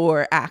for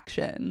your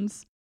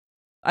actions.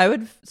 I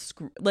would,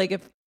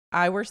 if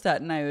I were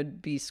Sutton, I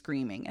would be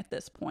screaming at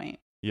this point.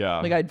 Yeah.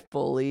 Like I'd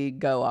fully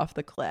go off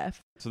the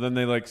cliff. So then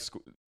they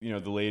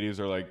the ladies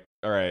are like,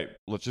 all right,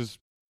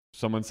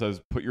 someone says,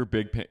 put your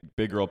big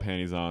girl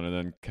panties on. And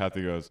then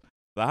Kathy goes,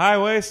 the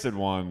high-waisted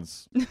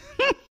ones.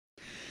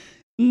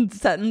 And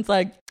Sutton's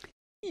like,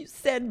 you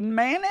said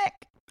manic?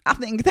 I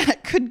think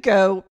that could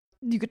go.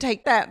 You could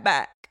take that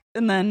back.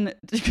 And then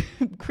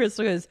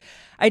Crystal goes,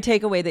 I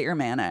take away that you're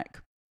manic.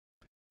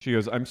 She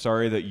goes, I'm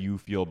sorry that you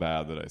feel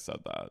bad that I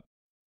said that.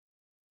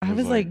 I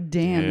was like,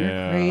 damn,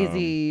 you're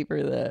crazy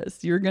for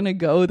this. You're going to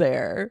go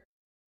there.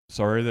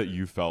 Sorry that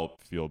you feel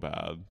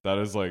bad. That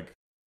is like,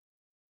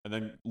 and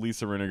then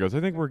Lisa Rinna goes,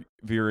 I think we're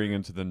veering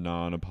into the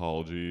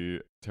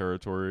non-apology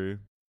territory.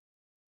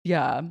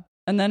 Yeah.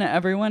 And then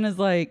everyone is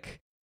like,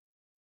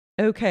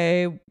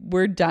 okay,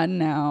 we're done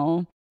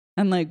now.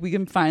 And like, we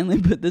can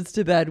finally put this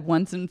to bed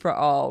once and for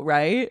all,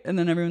 right? And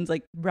then everyone's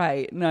like,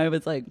 right. And I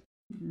was like,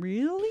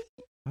 really?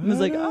 I was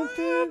like, I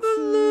have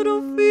a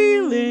little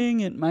feeling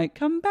it might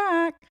come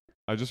back.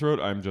 I just wrote,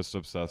 I'm just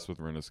obsessed with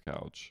Rinna's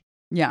couch.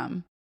 Yeah.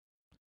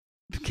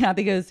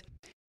 Kathy goes,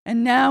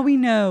 and now we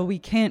know we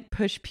can't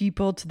push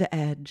people to the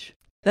edge.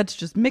 That's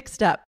just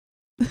mixed up.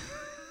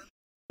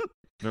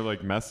 They're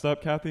like, messed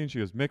up, Kathy? And she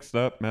goes, mixed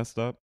up, messed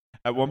up.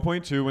 At one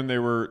point, too, when they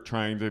were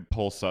trying to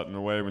pull Sutton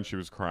away when she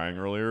was crying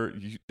earlier,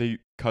 they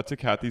cut to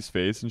Kathy's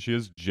face and she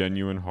has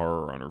genuine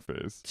horror on her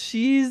face.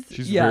 She's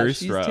very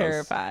she's stressed.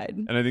 terrified.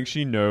 And I think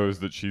she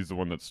knows that she's the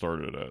one that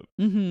started it.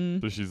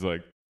 Mm-hmm. So she's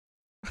like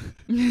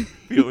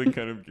feeling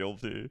kind of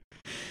guilty.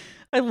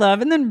 I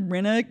love, and then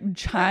Rinna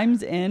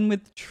chimes in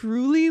with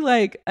truly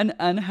like an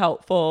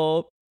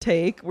unhelpful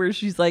take where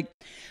she's like,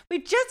 we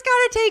just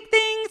gotta take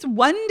things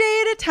one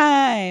day at a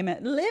time,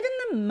 live in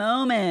the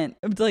moment.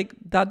 It's like,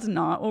 that's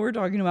not what we're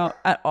talking about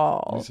at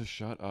all. Lisa,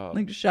 shut up.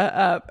 Like, shut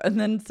up. And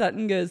then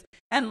Sutton goes,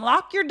 and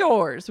lock your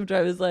doors, which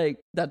I was like,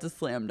 that's a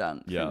slam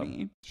dunk for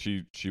me.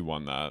 She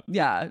won that.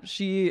 Yeah,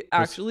 she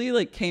actually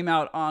like came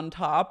out on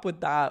top with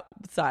that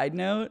side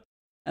note,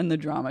 and the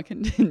drama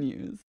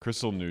continues.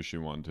 Crystal knew she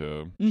won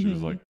too. She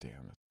was like, damn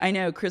it. I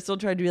know. Crystal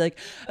tried to be like,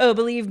 oh,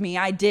 believe me,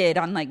 I did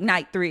on like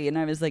night 3. And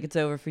I was like, it's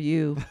over for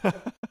you.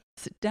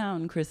 Sit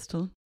down,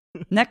 Crystal.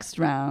 Next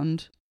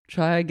round,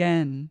 try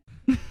again.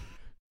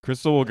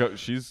 Crystal will go.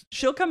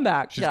 She'll come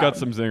back. She's got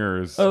some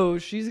zingers. Oh,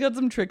 she's got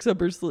some tricks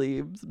up her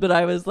sleeves. But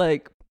I was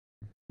like,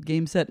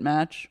 game, set,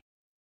 match.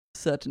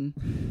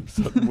 Sutton.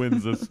 Sutton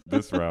wins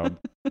this round.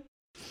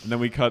 And then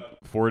we cut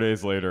 4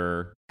 days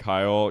later.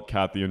 Kyle,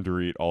 Kathy, and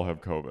Dorit all have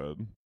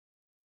COVID.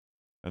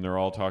 And they're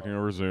all talking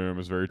over Zoom.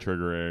 It's very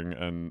triggering.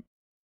 And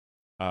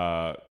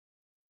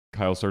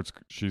Kyle starts,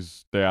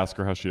 they ask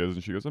her how she is.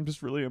 And she goes, I'm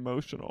just really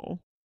emotional.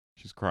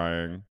 She's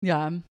crying.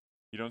 Yeah.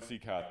 You don't see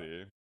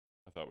Kathy.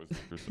 I thought was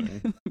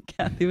interesting.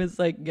 Kathy was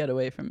like, get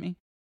away from me.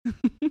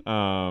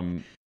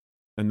 And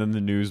then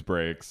the news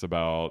breaks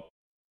about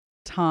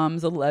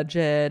Tom's alleged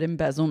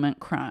embezzlement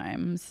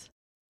crimes.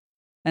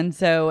 And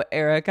so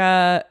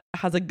Erica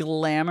has a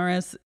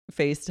glamorous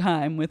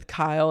FaceTime with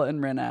Kyle and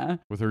Rinna.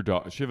 With her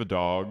dog. She have a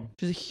dog.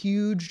 She's a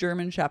huge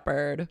German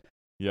Shepherd.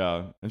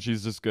 Yeah. And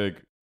she's just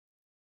like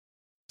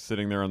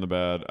sitting there on the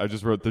bed. I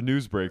just wrote the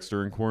news breaks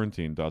during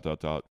quarantine. ...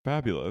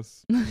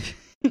 Fabulous.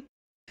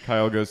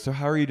 Kyle goes, so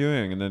how are you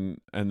doing?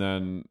 And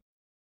then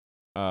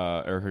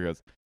Erica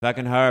goes,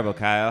 fucking horrible,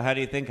 Kyle. How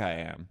do you think I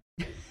am?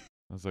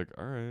 I was like,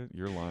 all right,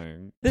 you're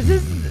lying.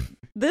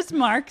 This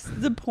marks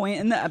the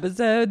point in the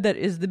episode that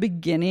is the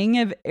beginning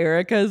of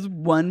Erica's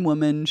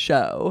one-woman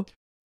show.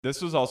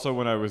 This was also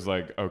when I was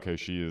like, okay,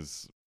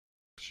 she's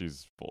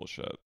full of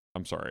shit.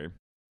 I'm sorry.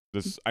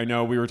 I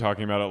know we were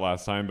talking about it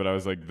last time, but I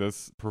was like,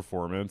 this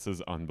performance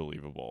is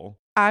unbelievable.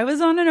 I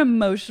was on an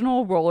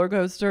emotional roller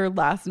coaster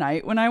last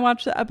night when I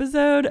watched the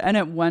episode. And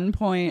at one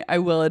point, I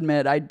will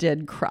admit, I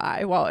did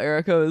cry while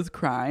Erica was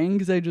crying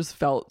because I just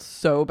felt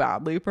so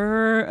badly for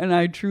her. And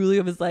I truly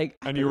was like...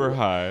 And you were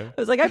high. I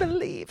was like, I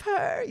believe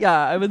her.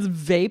 Yeah, I was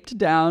vaped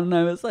down and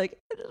I was like,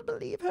 I just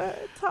believe her.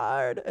 It's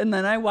hard. And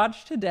then I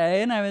watched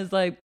today and I was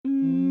like,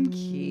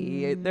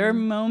 okay. There are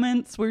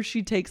moments where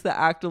she takes the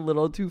act a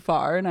little too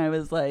far. And I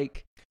was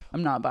like,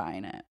 I'm not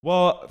buying it.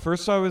 Well,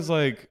 first I was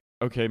like,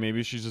 okay,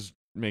 maybe she's just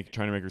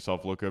trying to make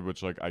herself look good,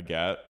 which like I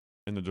get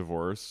in the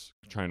divorce,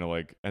 trying to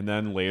like, and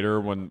then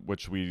later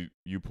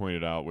you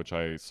pointed out, which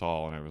I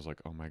saw, and I was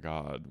like, oh my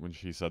God, when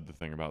she said the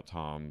thing about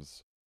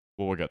Tom's.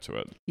 Well, we'll get to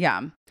it.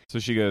 Yeah. So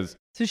she goes.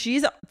 So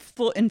she's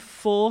in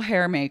full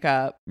hair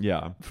makeup.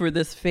 Yeah. For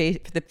the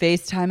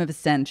FaceTime of a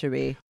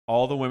century.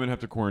 All the women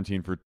have to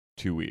quarantine for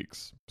 2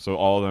 weeks, so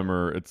all of them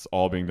it's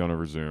all being done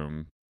over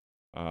Zoom,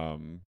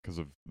 because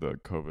of the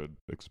COVID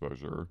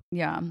exposure.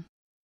 Yeah.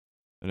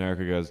 And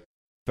Erica goes,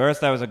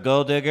 first I was a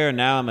gold digger, and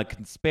now I'm a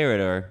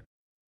conspirator.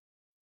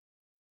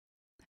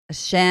 A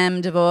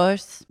sham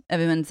divorce.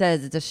 Everyone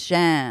says it's a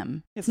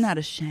sham. It's not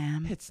a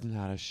sham. It's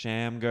not a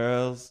sham,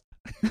 girls.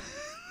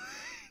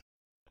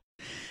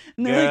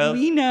 And they're like,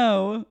 we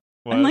know.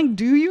 What? I'm like,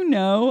 do you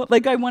know?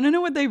 Like, I want to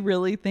know what they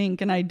really think,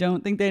 and I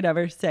don't think they'd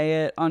ever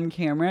say it on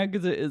camera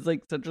because it is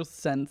like such a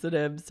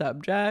sensitive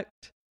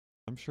subject.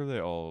 I'm sure they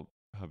all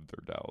have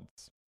their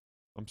doubts.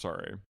 I'm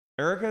sorry.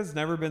 Erica's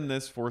never been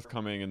this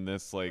forthcoming and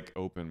this like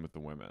open with the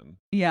women.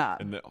 Yeah.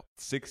 In the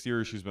 6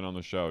 years she's been on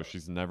the show,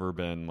 she's never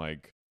been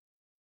like.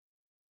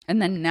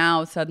 And then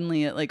now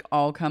suddenly it like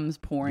all comes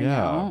pouring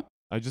out.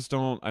 I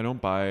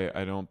don't buy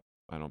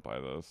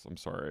this. I'm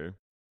sorry.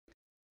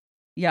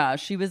 Yeah,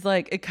 she was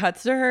like, it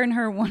cuts to her in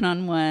her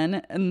one-on-one,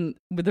 and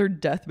with her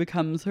death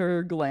becomes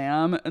her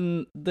glam.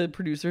 And the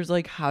producer's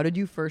like, how did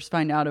you first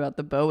find out about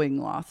the Boeing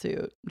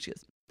lawsuit? And she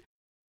goes,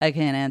 I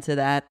can't answer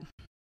that.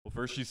 Well,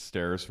 first she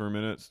stares for a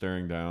minute,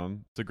 staring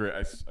down. It's a great,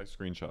 I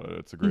screenshotted it.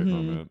 It's a great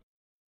moment.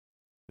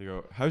 They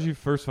go, how did you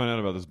first find out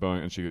about this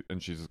Boeing?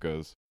 And she just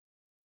goes,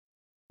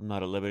 I'm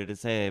not at liberty to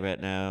say right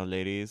now,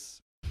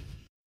 ladies.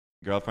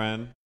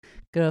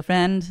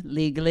 Girlfriend,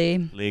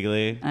 legally.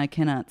 Legally. I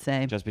cannot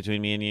say. Just between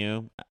me and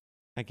you.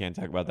 I can't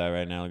talk about that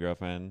right now,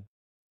 girlfriend.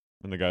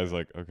 And the guy's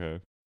like, okay.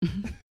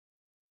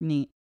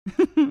 Neat.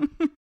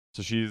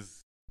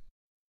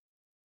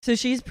 So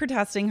she's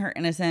protesting her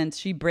innocence.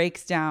 She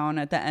breaks down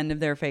at the end of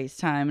their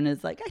FaceTime and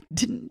is like, I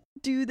didn't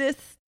do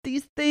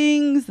these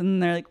things.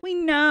 And they're like, we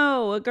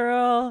know,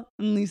 girl.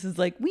 And Lisa's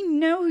like, we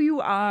know who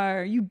you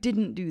are. You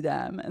didn't do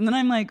them. And then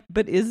I'm like,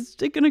 but is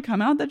it going to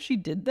come out that she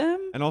did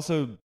them? And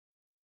also,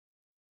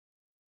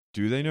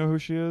 do they know who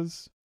she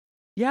is?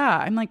 Yeah.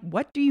 I'm like,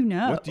 what do you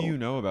know? What do you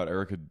know about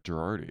Erica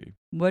Girardi?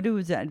 What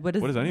does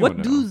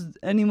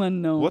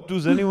anyone know? What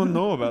does anyone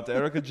know about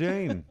Erica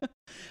Jane?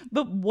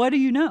 But what do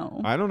you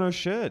know? I don't know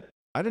shit.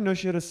 I didn't know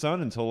she had a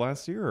son until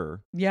last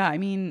year. Yeah, I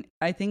mean,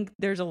 I think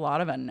there's a lot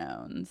of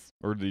unknowns.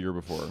 Or the year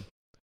before.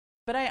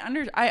 But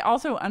I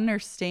also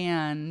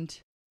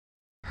understand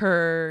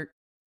her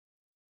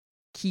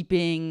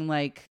keeping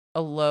like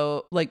a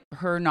low, like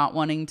her not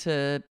wanting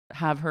to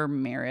have her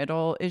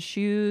marital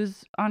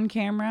issues on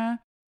camera.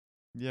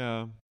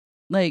 Yeah.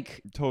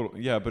 Like total.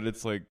 Yeah, but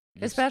it's like,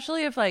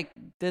 especially if like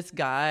this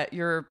guy,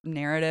 your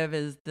narrative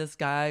is this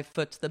guy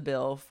foots the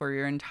bill for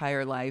your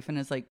entire life and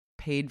is like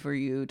paid for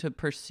you to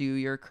pursue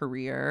your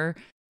career,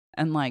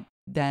 and like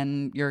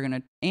then you're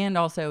gonna, and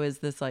also is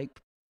this like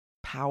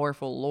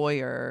powerful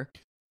lawyer.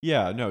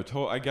 Yeah, no,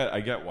 I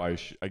get why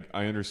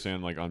I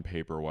understand like on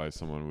paper why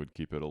someone would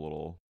keep it a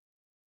little.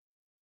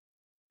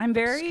 I'm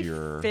very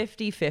obscure.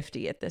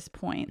 50-50 at this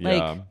point. Yeah.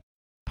 Like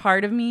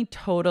part of me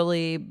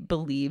totally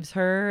believes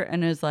her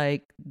and is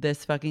like,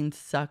 this fucking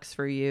sucks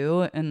for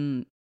you,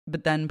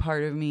 but then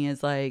part of me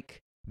is like,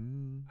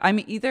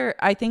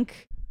 I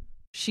think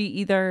she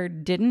either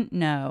didn't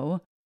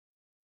know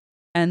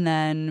and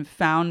then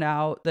found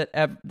out that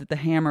the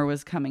hammer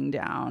was coming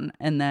down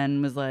and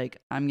then was like,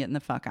 I'm getting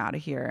the fuck out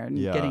of here and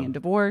getting a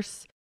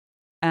divorce,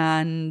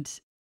 and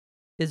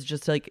is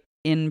just like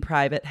in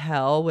private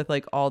hell with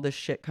like all this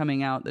shit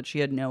coming out that she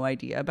had no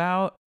idea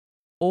about.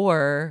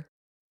 Or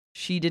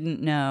she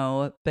didn't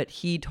know, but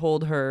he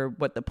told her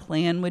what the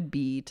plan would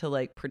be to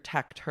like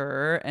protect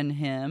her and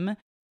him.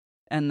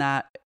 And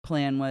that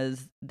plan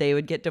was they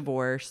would get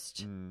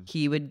divorced.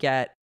 He would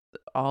get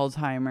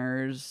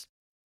Alzheimer's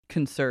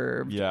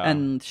conserved. Yeah.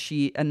 And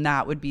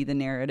that would be the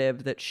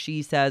narrative that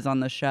she says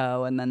on the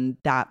show. And then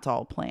that's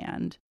all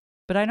planned.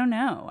 But I don't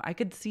know. I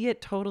could see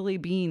it totally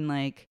being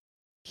like,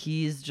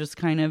 he's just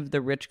kind of the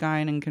rich guy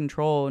and in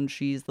control, and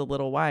she's the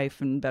little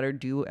wife and better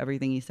do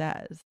everything he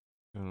says.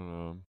 I don't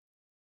know.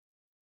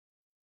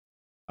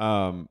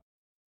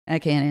 I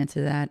can't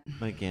answer that.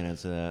 I can't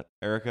answer that.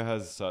 Erica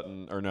has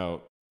Sutton, or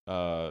no,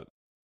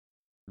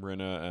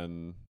 Rinna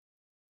and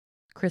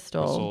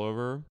Crystal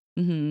over.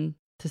 To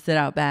sit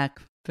out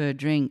back for a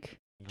drink.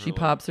 She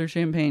pops her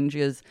champagne. She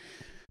goes,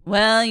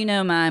 well, you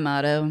know my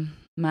motto,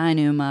 my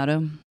new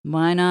motto.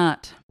 Why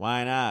not?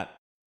 Why not?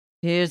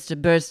 Here's to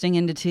bursting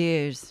into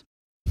tears.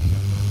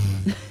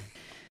 I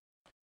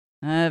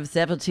have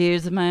several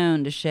tears of my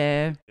own to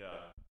share. Yeah.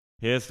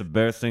 Here's to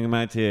bursting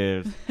my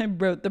tears. I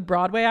wrote the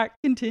Broadway act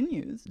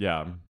continues.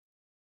 Yeah.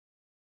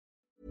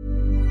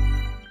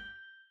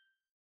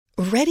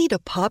 Ready to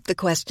pop the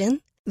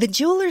question? The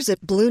jewelers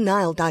at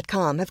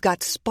BlueNile.com have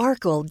got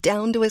sparkle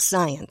down to a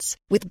science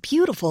with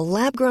beautiful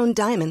lab-grown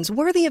diamonds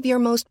worthy of your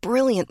most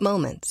brilliant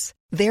moments.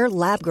 Their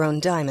lab-grown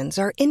diamonds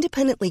are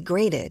independently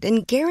graded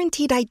and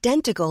guaranteed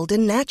identical to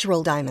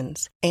natural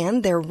diamonds,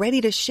 and they're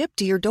ready to ship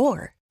to your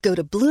door. Go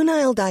to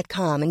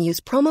BlueNile.com and use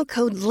promo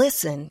code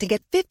LISTEN to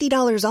get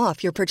 $50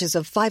 off your purchase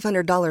of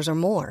 $500 or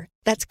more.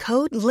 That's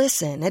code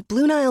LISTEN at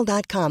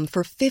BlueNile.com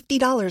for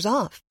 $50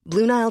 off.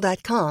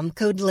 BlueNile.com,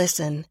 code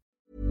LISTEN.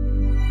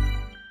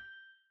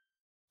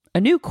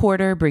 A new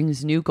quarter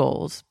brings new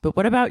goals, but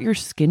what about your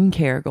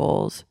skincare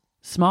goals?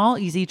 Small,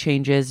 easy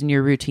changes in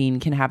your routine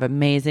can have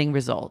amazing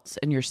results,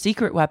 and your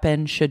secret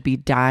weapon should be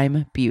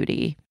Dime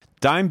Beauty.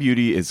 Dime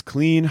Beauty is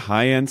clean,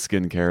 high-end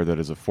skincare that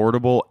is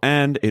affordable,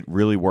 and it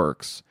really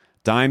works.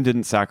 Dime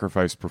didn't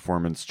sacrifice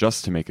performance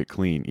just to make it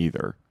clean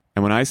either.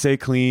 And when I say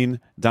clean,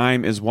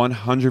 Dime is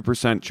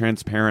 100%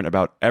 transparent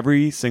about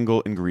every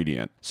single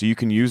ingredient, so you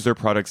can use their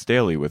products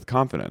daily with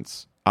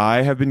confidence.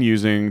 I have been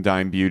using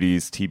Dime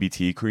Beauty's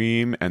TBT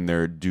cream and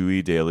their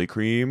Dewy Daily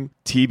Cream.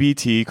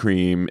 TBT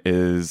cream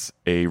is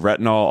a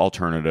retinol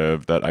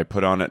alternative that I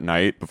put on at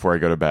night before I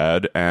go to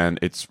bed, and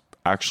it's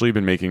actually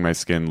been making my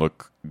skin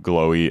look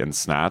glowy and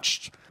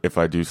snatched, if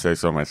I do say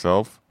so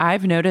myself.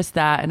 I've noticed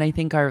that, and I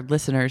think our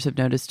listeners have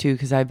noticed too,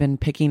 because I've been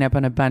picking up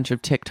on a bunch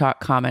of TikTok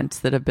comments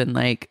that have been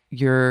like,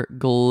 you're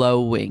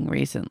glowing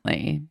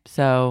recently.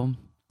 So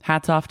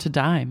hats off to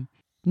Dime.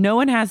 No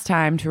one has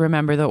time to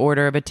remember the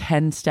order of a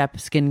 10-step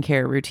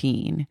skincare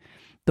routine.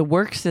 The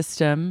work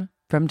system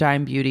from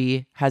Dime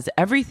Beauty has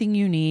everything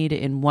you need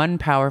in one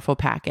powerful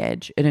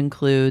package. It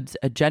includes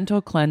a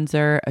gentle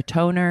cleanser, a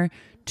toner,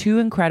 2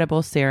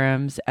 incredible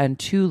serums, and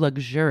 2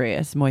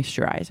 luxurious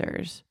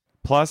moisturizers.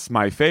 Plus,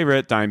 my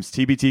favorite, Dime's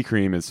TBT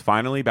cream, is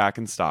finally back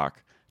in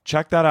stock.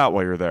 Check that out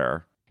while you're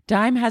there.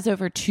 Dime has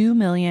over 2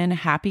 million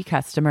happy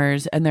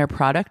customers, and their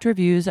product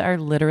reviews are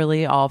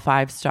literally all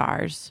 5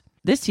 stars.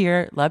 This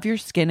year, love your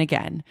skin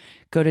again.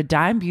 Go to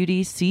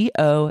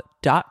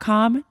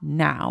dimebeautyco.com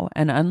now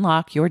and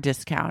unlock your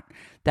discount.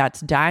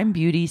 That's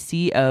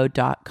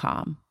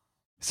dimebeautyco.com.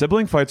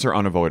 Sibling fights are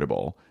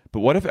unavoidable, but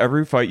what if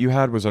every fight you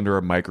had was under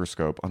a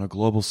microscope on a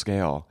global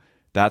scale?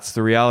 That's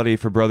the reality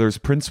for brothers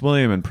Prince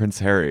William and Prince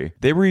Harry.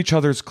 They were each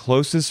other's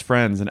closest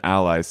friends and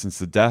allies since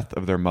the death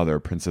of their mother,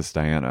 Princess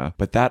Diana.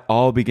 But that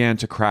all began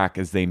to crack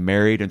as they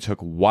married and took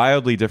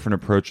wildly different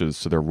approaches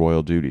to their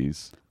royal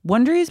duties.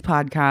 Wondery's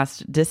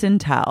podcast,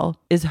 Disintel,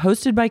 is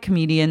hosted by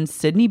comedians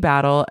Sydney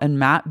Battle and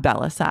Matt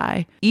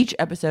Bellassai. Each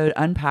episode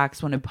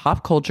unpacks one of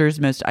pop culture's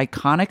most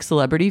iconic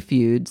celebrity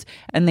feuds,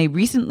 and they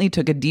recently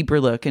took a deeper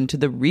look into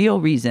the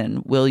real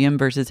reason William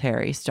versus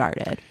Harry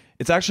started.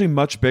 It's actually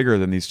much bigger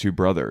than these two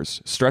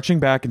brothers, stretching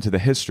back into the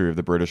history of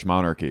the British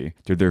monarchy.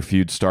 Did their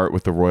feud start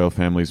with the royal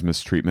family's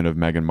mistreatment of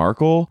Meghan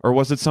Markle, or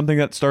was it something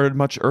that started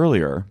much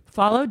earlier?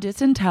 Follow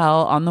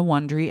Disintel on the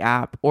Wondery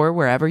app or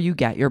wherever you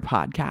get your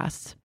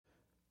podcasts.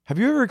 Have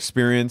you ever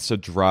experienced a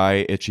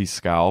dry, itchy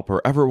scalp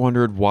or ever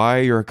wondered why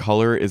your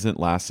color isn't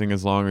lasting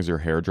as long as your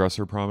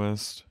hairdresser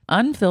promised?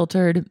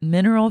 Unfiltered,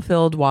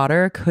 mineral-filled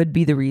water could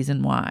be the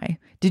reason why.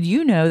 Did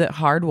you know that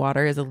hard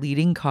water is a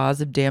leading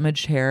cause of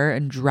damaged hair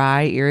and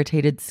dry,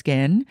 irritated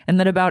skin? And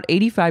that about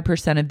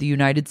 85% of the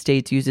United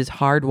States uses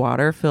hard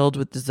water filled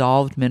with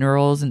dissolved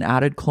minerals and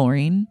added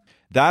chlorine?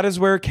 That is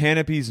where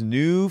Canopy's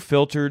new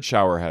filtered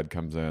showerhead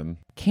comes in.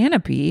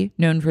 Canopy,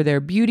 known for their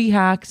beauty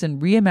hacks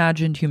and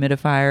reimagined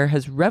humidifier,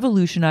 has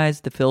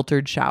revolutionized the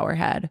filtered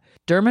showerhead.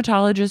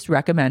 Dermatologists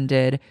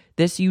recommended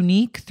this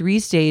unique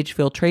 3-stage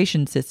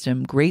filtration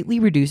system greatly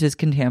reduces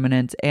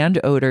contaminants and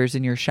odors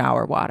in your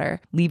shower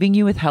water, leaving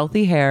you with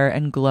healthy hair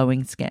and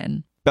glowing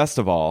skin. Best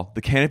of all,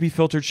 the Canopy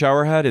filtered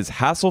showerhead is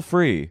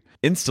hassle-free.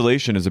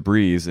 Installation is a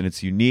breeze, and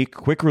its unique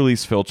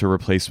quick-release filter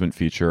replacement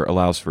feature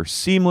allows for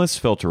seamless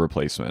filter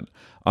replacement,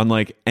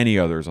 unlike any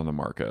others on the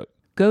market.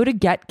 Go to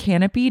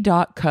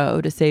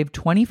getcanopy.co to save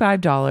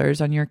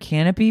 $25 on your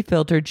Canopy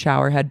filtered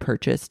showerhead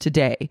purchase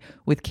today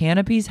with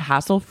Canopy's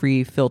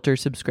hassle-free filter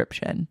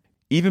subscription.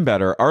 Even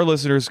better, our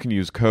listeners can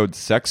use code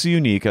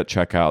SEXYUNIQUE at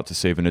checkout to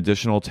save an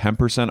additional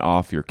 10%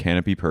 off your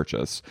Canopy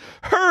purchase.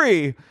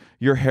 Hurry!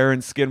 Your hair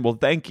and skin will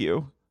thank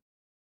you.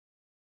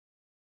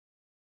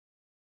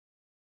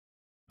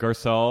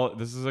 Garcelle,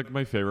 this is like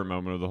my favorite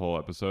moment of the whole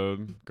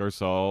episode.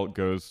 Garcelle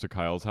goes to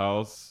Kyle's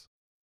house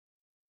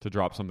to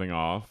drop something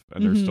off,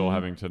 and they're still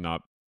having to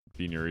not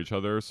be near each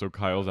other. So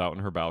Kyle's out on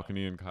her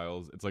balcony, and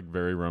it's like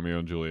very Romeo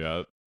and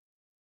Juliet.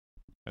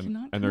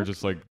 And they're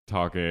just like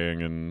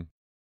talking, and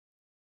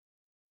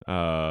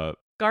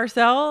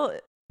Garcelle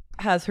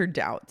has her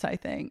doubts, I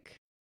think.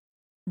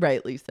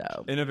 Rightly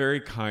so. In a very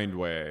kind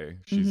way.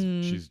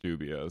 She's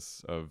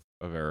dubious of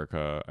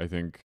Erica. I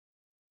think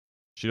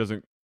she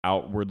doesn't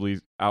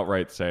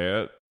outright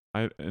say it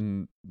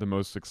in the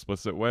most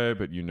explicit way,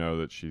 but you know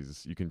that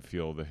you can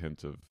feel the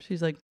hint of.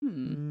 She's like,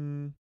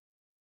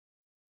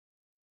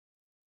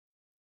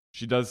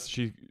 She does.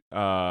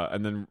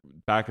 And then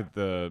back at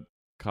the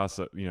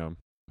Casa,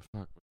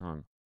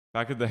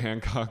 back at the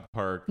Hancock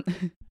Park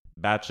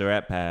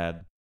bachelorette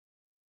pad,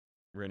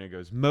 Rinna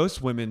goes,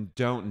 most women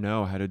don't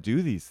know how to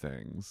do these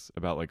things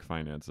about like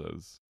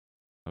finances.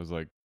 I was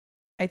like,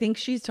 I think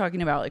she's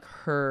talking about like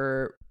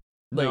her.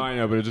 Like, no, I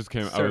know, but it just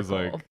came. circle. I was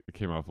like, it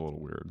came off a little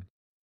weird.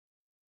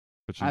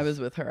 But I was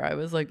with her. I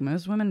was like,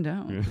 most women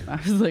don't. I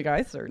was like,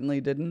 I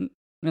certainly didn't.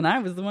 And I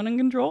was the one in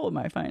control of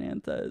my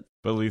finances.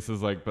 But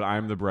Lisa's like, but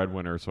I'm the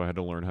breadwinner, so I had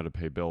to learn how to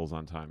pay bills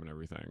on time and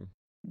everything.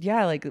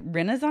 Yeah, like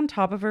Rinna's on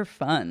top of her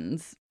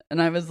funds.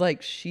 And I was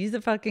like, she's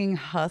a fucking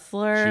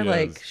hustler.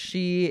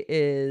 She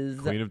is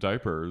queen of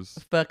diapers.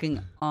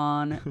 Fucking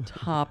on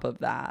top of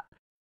that.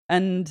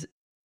 And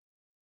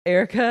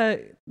Erica,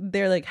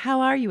 they're like,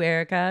 how are you,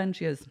 Erica? And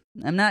she goes,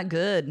 I'm not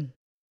good.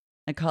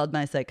 I called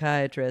my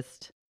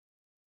psychiatrist.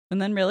 And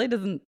then really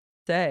doesn't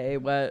say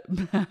what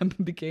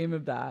became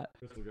of that.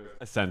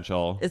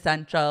 Essential.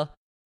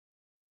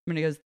 And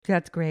he goes,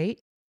 that's great.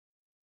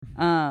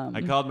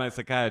 I called my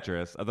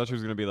psychiatrist. I thought she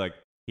was going to be like,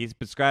 he's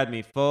prescribed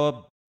me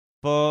four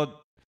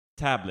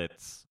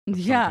tablets.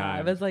 Yeah,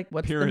 I was like,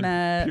 what's the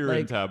med?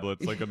 Pyrin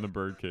tablets, like on the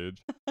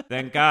birdcage.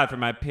 Thank God for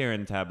my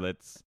Pyrin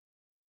tablets.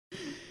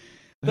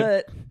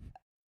 But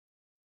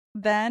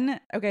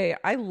then, okay,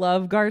 I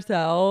love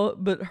Garcelle,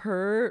 but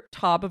her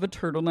top of a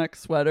turtleneck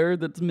sweater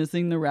that's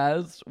missing the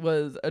rest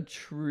was a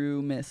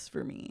true miss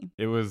for me.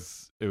 It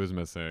was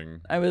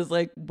missing. I was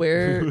like,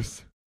 what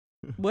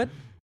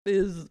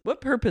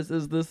purpose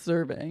is this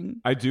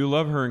serving? I do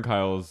love her and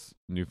Kyle's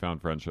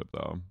newfound friendship,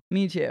 though.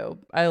 Me too.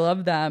 I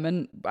love them.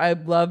 And I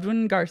loved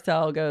when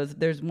Garcelle goes,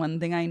 there's one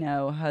thing I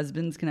know,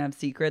 husbands can have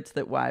secrets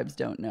that wives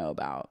don't know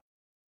about.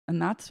 And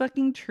that's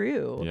fucking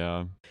true.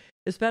 Yeah.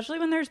 Especially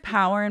when there's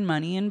power and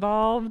money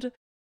involved.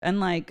 And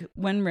like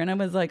when Rinna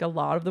was like, a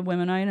lot of the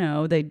women I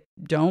know, they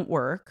don't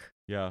work.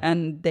 Yeah.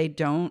 And they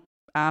don't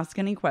ask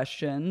any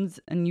questions.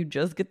 And you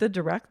just get the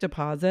direct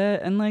deposit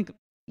and like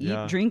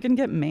eat, drink, and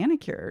get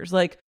manicures.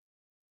 Like,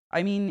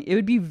 I mean, it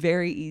would be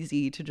very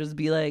easy to just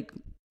be like,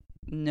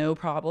 no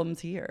problems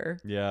here.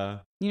 Yeah.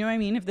 You know what I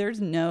mean?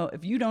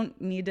 If you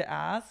don't need to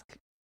ask,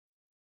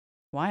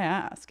 why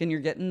ask? And you're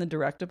getting the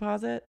direct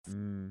deposits.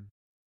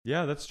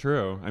 Yeah, that's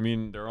true. I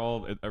mean,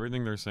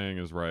 everything they're saying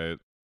is right.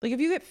 Like if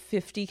you get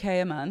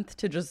 $50K a month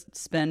to just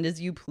spend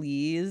as you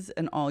please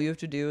and all you have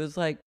to do is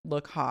like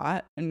look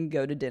hot and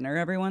go to dinner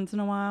every once in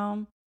a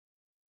while.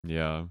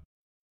 Yeah.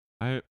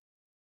 I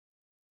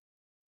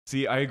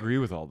agree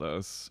with all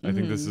this. I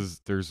think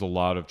there's a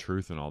lot of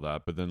truth in all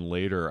that. But then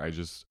later,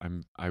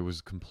 I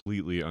was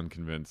completely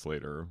unconvinced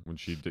later when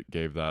she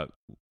gave that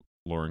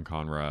Lauren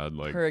Conrad,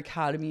 like her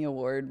Academy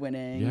Award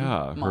winning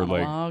monologue. Her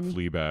like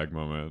Fleabag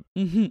moment.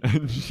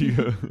 And she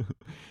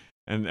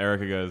and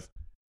Erica goes,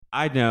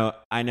 I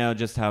know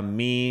just how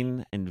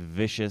mean and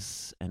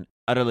vicious and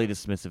utterly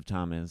dismissive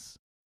Tom is.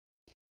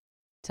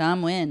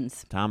 Tom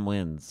wins. Tom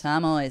wins.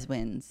 Tom always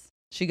wins.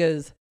 She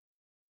goes,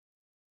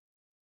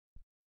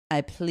 I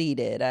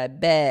pleaded, I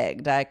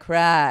begged, I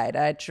cried,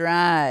 I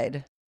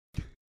tried.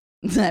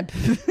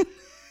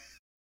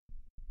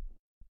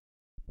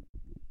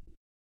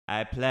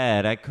 I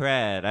pled, I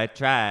cried, I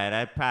tried,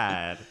 I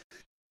pried.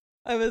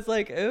 I was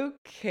like,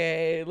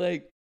 okay,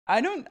 like,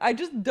 I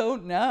just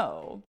don't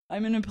know.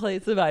 I'm in a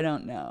place of I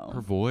don't know.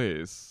 Her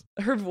voice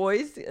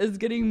is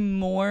getting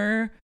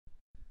more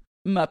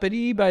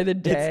Muppety by the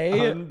day.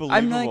 It's unbelievable.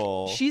 I'm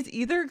like, she's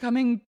either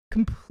coming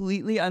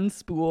completely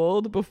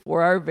unspooled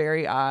before our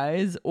very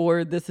eyes,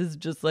 or this is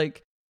just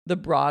like the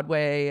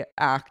Broadway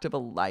act of a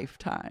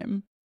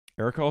lifetime.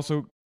 Erica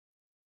also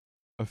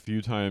a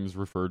few times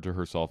referred to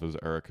herself as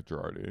Erica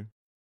Girardi.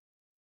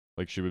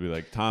 Like she would be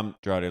like, Tom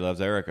Girardi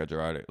loves Erica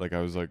Girardi. Like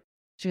I was like,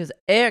 she goes,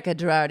 Erica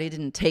Girardi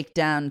didn't take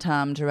down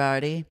Tom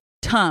Girardi.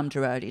 Tom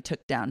Girardi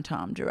took down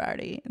Tom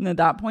Girardi. And at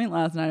that point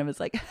last night, I was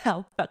like,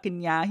 hell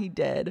fucking yeah, he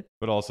did.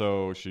 But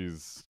also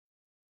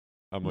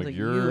I'm like,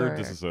 you're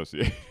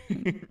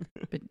disassociating.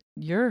 But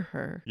you're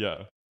her.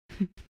 Yeah.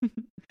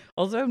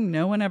 Also,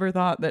 no one ever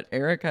thought that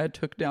Erica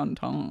took down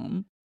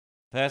Tom.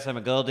 First I'm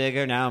a gold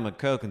digger, now I'm a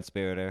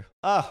co-conspirator.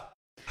 Oh.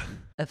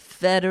 A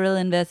federal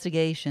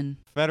investigation.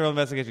 Federal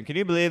investigation. Can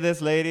you believe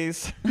this,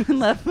 ladies? I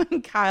love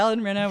when Kyle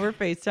and Rinna were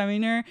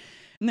FaceTiming her.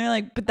 And they're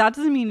like, but that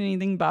doesn't mean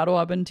anything bad will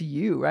happen to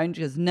you, right? And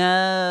she goes,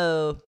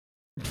 no.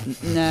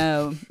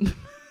 No.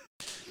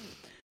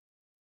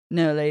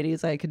 No,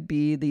 ladies, I could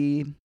be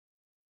the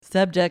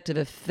subject of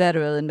a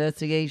federal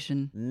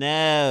investigation.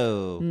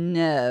 No.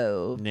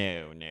 No.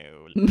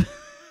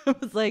 I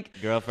was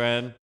like,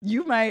 girlfriend,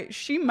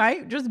 she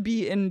might just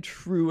be in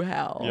true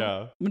hell.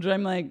 Yeah. Which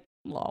I'm like,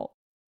 lol.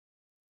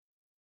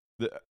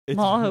 I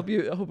hope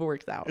it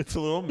works out. It's a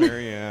little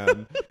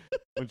Marianne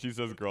when she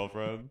says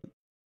girlfriend.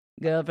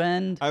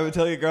 Girlfriend. I would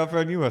tell you,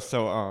 girlfriend, you are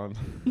so on.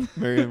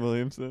 Marianne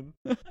Williamson.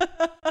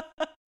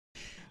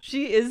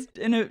 She's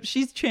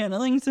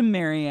channeling some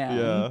Marianne.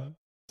 Yeah.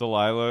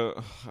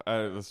 Delilah.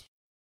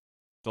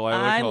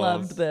 I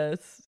loved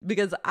this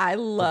because I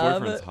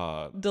love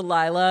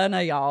Delilah and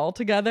Ayal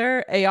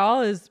together.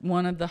 Ayal is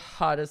one of the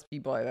hottest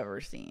people I've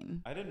ever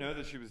seen. I didn't know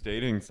that she was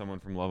dating someone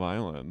from Love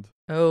Island.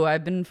 Oh,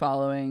 I've been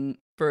following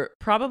for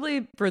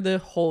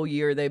the whole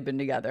year they've been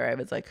together. I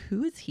was like,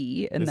 who is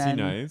he? And is he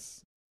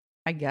nice?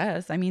 I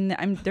guess. I mean,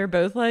 they're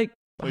both like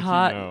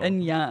hot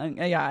and young.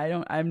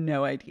 Yeah, I have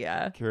no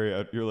idea.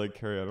 Carrie, you're like,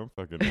 Carrie, I don't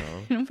fucking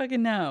know. I don't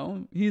fucking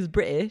know. He's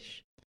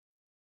British.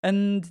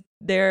 And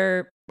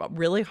they're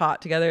really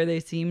hot together. They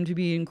seem to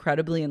be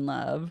incredibly in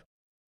love.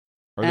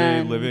 Are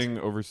they living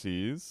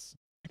overseas?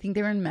 I think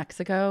they were in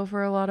Mexico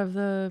for a lot of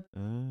the...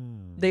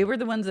 They were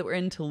the ones that were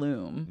in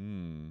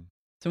Tulum.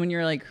 So when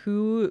you're like,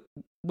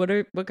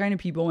 what kind of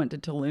people went to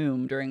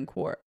Tulum during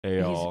court?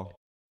 Ayal.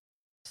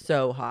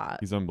 So hot.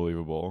 He's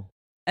unbelievable.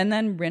 And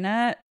then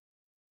Rinna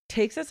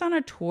takes us on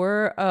a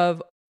tour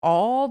of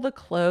all the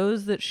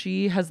clothes that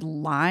she has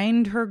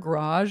lined her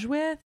garage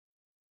with.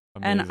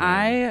 Amazing. And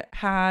I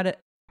had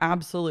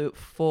absolute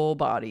full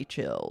body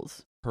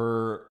chills.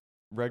 Her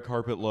red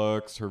carpet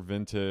looks, her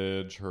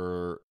vintage,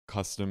 her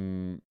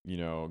custom,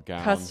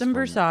 gowns. Custom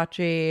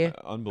Versace.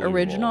 Unbelievable.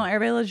 Original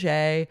Hervé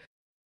Leger.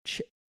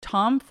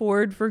 Tom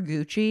Ford for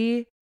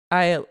Gucci.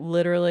 I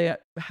literally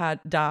had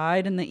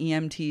died and the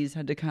EMTs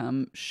had to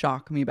come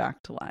shock me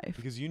back to life.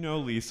 Because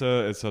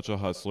Lisa is such a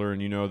hustler,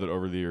 and that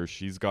over the years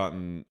she's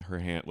gotten her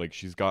hand, like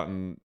she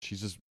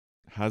just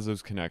has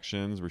those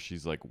connections where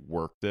she's like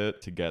worked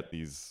it to get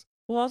these.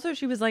 Well, also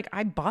she was like,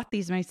 I bought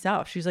these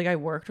myself. She's like, I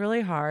worked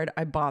really hard.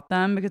 I bought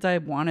them because I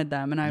wanted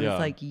them. And I was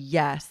like,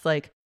 yes,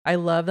 like I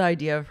love the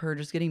idea of her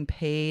just getting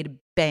paid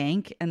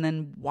bank and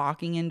then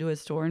walking into a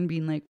store and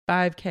being like,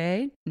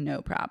 $5K,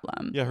 no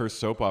problem. Yeah, her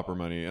soap opera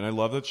money. And I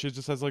love that she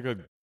just has like a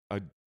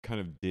kind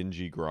of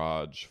dingy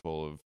garage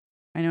full of.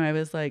 I know. I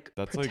was like,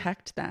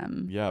 protect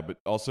them. Yeah, but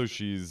also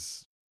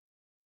she's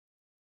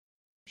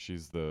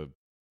the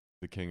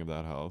king of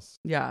that house.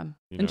 Yeah.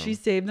 And she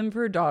saved them for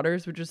her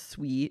daughters, which is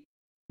sweet.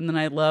 And then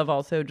I love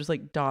also just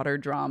like daughter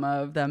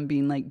drama of them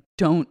being like,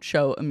 don't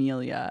show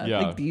Amelia. Yeah.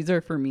 Like these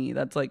are for me.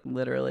 That's like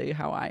literally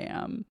how I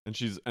am. And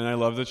I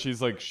love that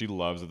she's like, she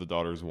loves that the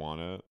daughters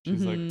want it.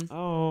 She's like,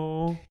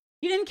 oh.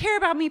 You didn't care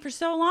about me for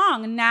so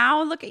long, and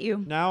now look at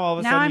you. Now all of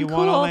a Now sudden I'm you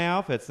want all cool. my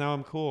outfits. Now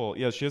I'm cool.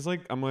 Yeah, she has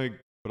like, I'm like,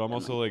 but I'm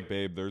also like,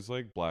 babe, there's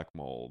like black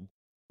mold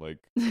like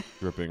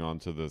dripping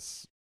onto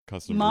this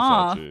custom Versace.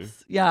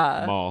 Moths.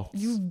 Yeah. Moths.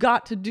 You've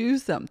got to do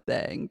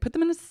something. Put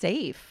them in a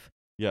safe.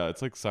 Yeah,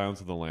 it's like Silence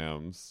of the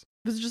Lambs.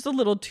 It was just a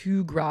little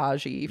too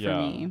garagey for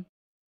me.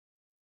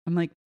 I'm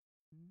like,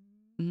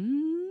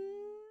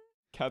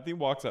 Kathy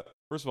walks up.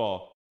 First of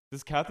all,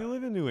 does Kathy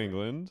live in New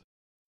England?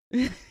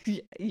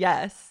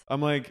 Yes.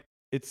 I'm like,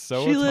 it's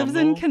so She lives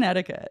in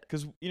Connecticut.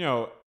 Because, you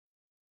know,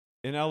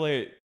 in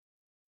LA,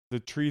 the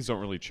trees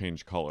don't really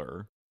change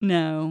color.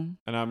 No.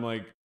 And I'm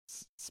like,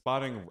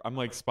 spotting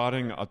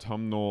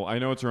autumnal. I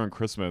know it's around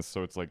Christmas,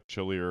 so it's like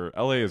chillier.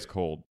 LA is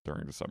cold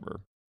during December.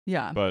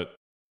 Yeah. But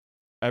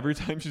every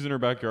time she's in her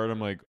backyard,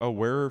 I'm like, oh,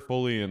 we're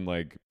fully in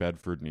like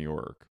Bedford, New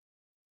York.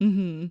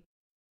 Mm-hmm.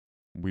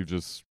 We've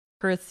just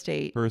Her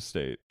estate.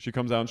 She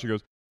comes out and she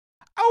goes,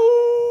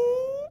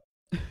 ow.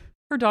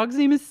 Her dog's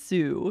name is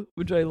Sue,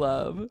 which I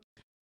love.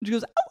 She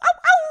goes, ow, ow,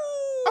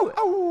 ow. Ow,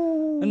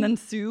 ow. And then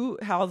Sue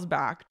howls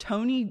back.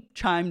 Tony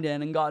chimed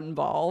in and got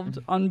involved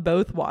on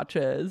both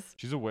watches.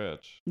 She's a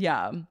witch.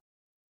 Yeah.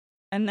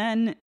 And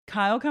then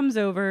Kyle comes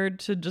over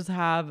to just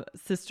have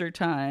sister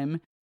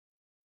time.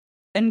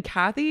 And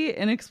Kathy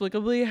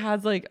inexplicably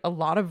has like a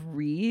lot of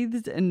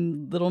wreaths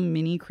and little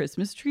mini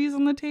Christmas trees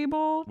on the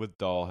table. With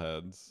doll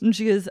heads. And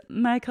she goes,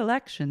 my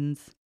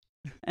collections.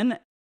 And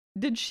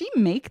did she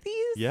make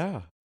these?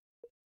 Yeah.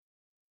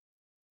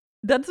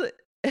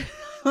 I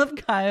love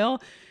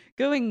Kyle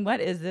going, what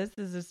is this?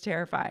 This is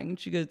terrifying.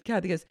 She goes,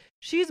 Kathy goes,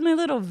 she's my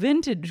little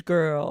vintage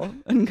girl.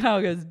 And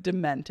Kyle goes,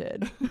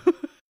 demented.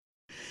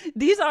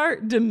 These are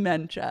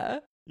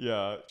dementia.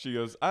 Yeah. She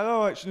goes, I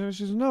don't.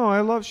 She's no,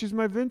 I love. She's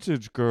my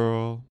vintage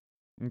girl.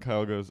 And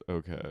Kyle goes,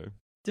 okay.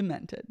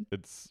 Demented.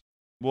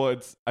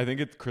 I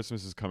think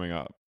Christmas is coming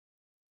up.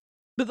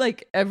 But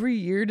like every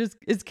year,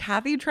 is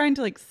Kathy trying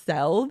to like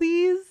sell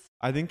these?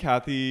 I think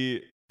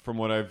Kathy, from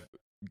what I've,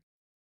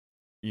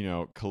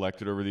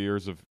 collected over the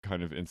years of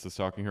kind of Insta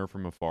stalking her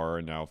from afar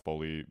and now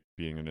fully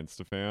being an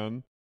Insta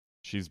fan,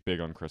 she's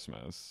big on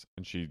Christmas,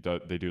 and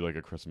they do like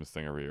a Christmas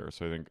thing every year.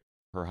 So I think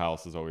her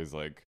house is always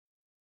like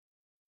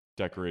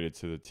decorated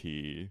to the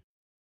T.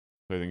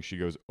 So I think she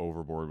goes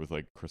overboard with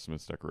like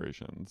Christmas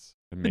decorations.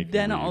 But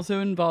then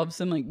also involves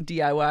some like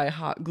DIY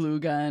hot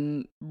glue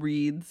gun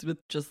wreaths with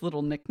just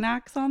little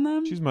knickknacks on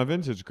them. She's my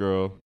vintage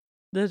girl.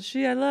 Does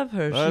she? I love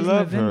her. I She's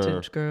love my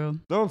vintage her. girl.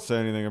 Don't say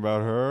anything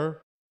about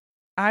her.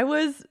 I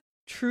was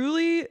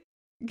truly,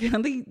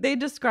 they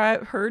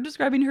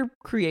describing her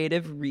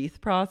creative wreath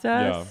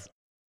process. Yeah.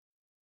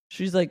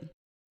 She's like,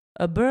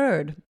 a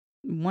bird,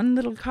 one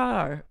little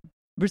car,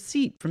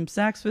 receipt from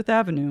Saks Fifth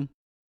Avenue,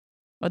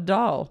 a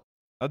doll.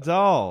 A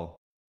doll.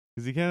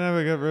 Because you can't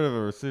ever get rid of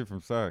a receipt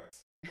from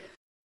Saks.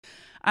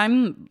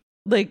 I'm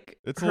like,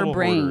 It's a her little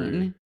brain.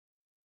 hoardery.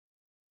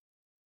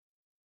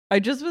 I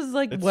just was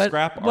like, It's what's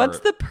scrap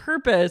art. the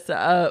purpose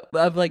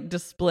of like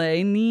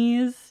displaying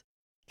these?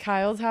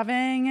 Kyle's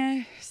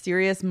having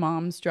serious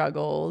mom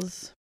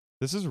struggles.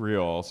 This is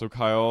real. So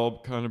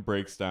Kyle kind of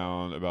breaks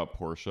down about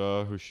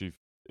Portia, who she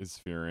is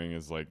fearing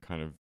is like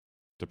kind of An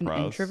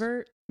depressed.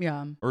 introvert?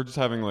 Yeah. Or just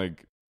having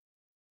like,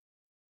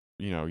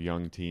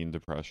 young teen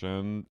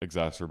depression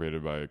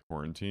exacerbated by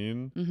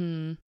quarantine.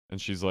 Mm-hmm. And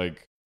she's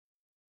like,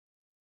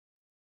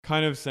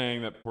 kind of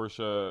saying that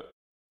Portia,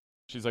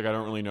 she's like, I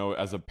don't really know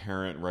as a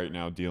parent right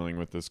now dealing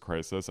with this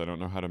crisis. I don't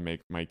know how to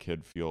make my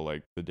kid feel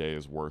like the day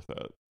is worth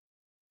it.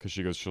 Because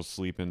she goes, she'll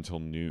sleep until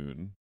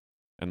noon.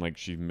 And like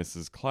she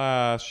misses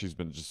class. She's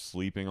been just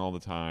sleeping all the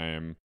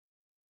time.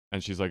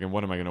 And she's like, and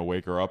what am I going to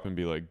wake her up and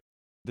be like,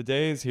 the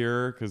day is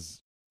here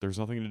because there's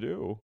nothing to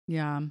do.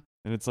 Yeah.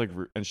 And it's like,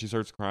 and she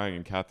starts crying.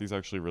 And Kathy's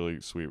actually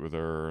really sweet with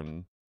her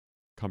and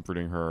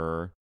comforting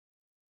her.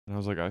 And I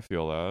was like, I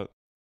feel that.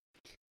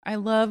 I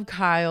love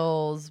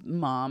Kyle's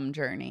mom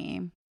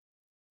journey.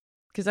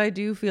 Because I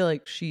do feel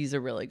like she's a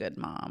really good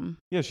mom.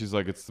 Yeah, she's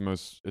like, it's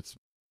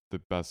the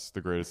best,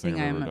 the greatest thing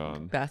I've ever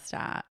done. Best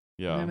at.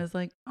 Yeah. And I was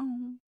like,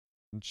 oh.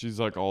 And she's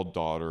like all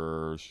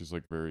daughter. She's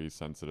like very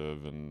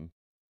sensitive and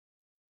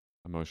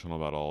emotional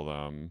about all of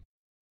them.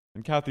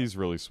 And Kathy's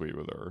really sweet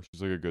with her.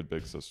 She's like a good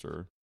big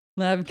sister.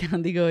 Love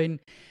Kathy going,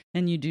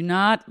 and you do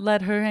not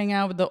let her hang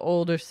out with the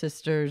older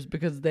sisters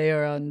because they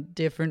are on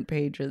different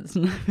pages.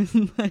 And I was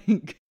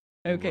like,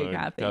 okay,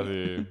 like,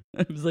 Kathy.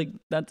 I was like,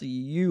 that's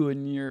you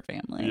and your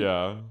family.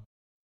 Yeah.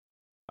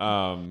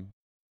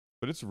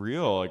 But it's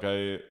real. Like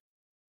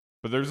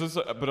but there's this,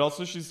 but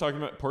also she's talking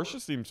about, Portia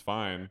seems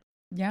fine.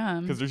 Yeah.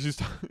 Because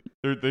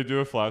they do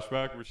a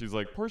flashback where she's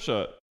like,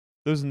 Portia,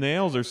 those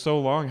nails are so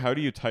long. How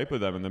do you type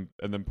with them?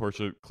 And then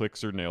Portia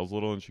clicks her nails a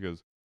little and she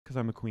goes, because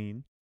I'm a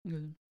queen.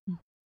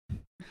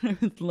 I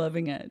was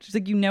loving it. She's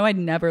like, I'd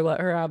never let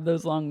her have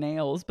those long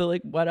nails, but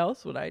like, what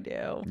else would I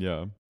do?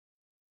 Yeah.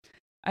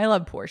 I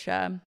love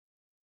Portia.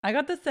 I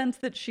got the sense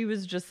that she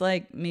was just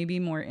like maybe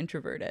more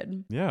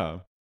introverted. Yeah.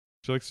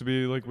 She likes to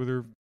be like with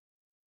her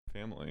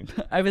family.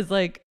 I was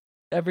like,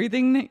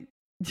 everything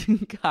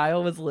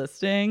Kyle was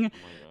listing,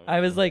 I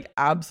was like,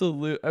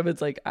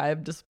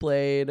 I've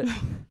displayed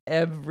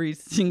every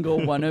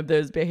single one of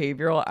those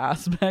behavioral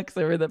aspects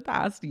over the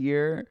past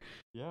year.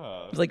 Yeah.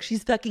 I was like,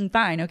 she's fucking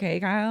fine, okay,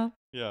 Kyle?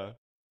 Yeah.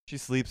 She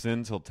sleeps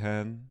in till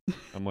 10.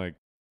 I'm like,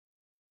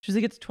 She's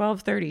like, it's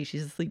 12:30.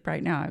 She's asleep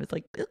right now. I was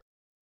like, ugh.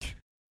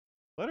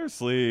 let her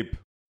sleep.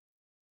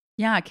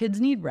 Yeah, kids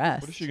need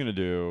rest. What is she going to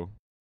do?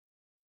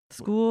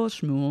 School,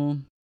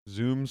 schmool.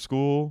 Zoom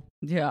school?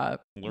 Yeah,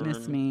 miss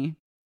Learn. me.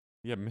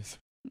 Yeah, miss.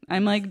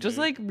 I'm like, miss just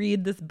me. like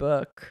read this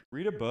book.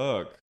 Read a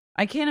book.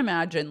 I can't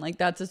imagine. Like,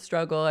 that's a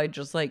struggle I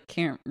just like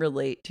can't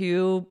relate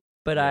to,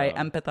 but I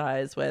Yeah.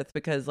 empathize with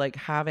because like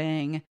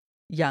having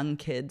young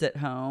kids at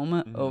home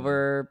Mhm.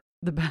 over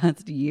the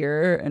past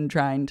year and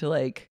trying to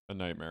like, A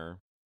nightmare.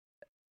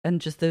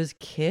 and just those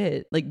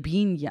kids, like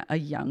being a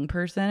young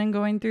person and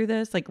going through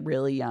this, like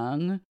really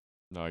young.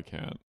 No, I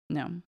can't.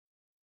 No.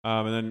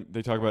 And then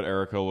they talk about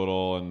Erica a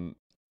little, and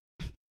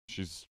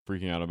she's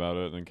freaking out about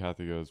it. And then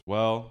Kathy goes,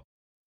 well,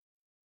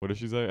 what does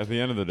she say? At the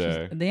end of the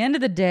day. At the end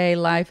of the day,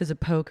 life is a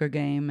poker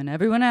game and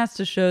everyone has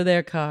to show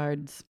their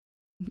cards.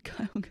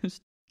 Kyle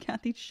goes,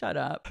 Kathy, shut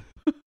up.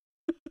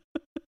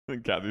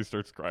 And Kathy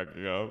starts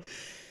cracking up.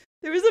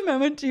 There was a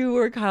moment too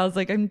where Kyle's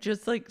like, I'm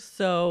just like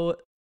so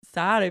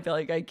sad. I feel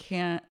like I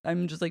can't,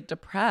 I'm just like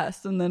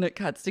depressed. And then it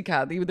cuts to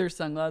Kathy with her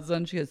sunglasses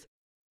on. She goes,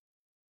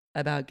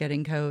 about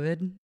getting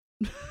COVID.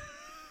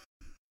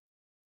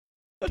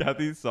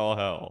 Kathy saw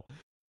hell.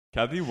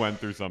 Kathy went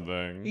through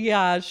something.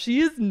 Yeah, she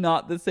is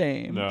not the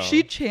same. No.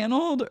 She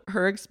channeled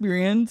her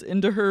experience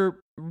into her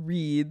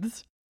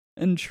reeds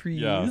and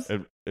trees. Yeah,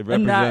 it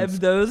And that, represents, if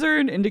those are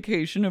an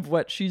indication of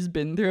what she's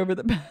been through over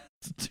the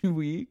past 2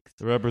 weeks,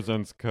 it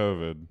represents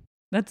COVID.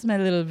 that's my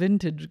little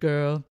vintage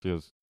girl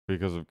Yes,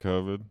 because of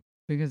COVID.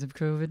 because of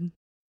COVID.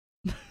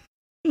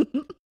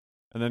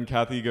 And then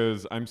Kathy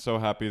goes, I'm so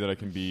happy that I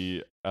can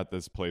be at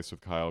this place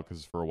with Kyle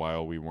because for a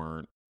while we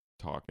weren't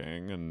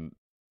talking and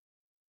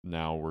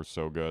now we're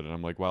so good. And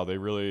I'm like, wow,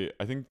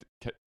 I think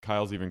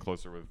Kyle's even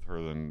closer with her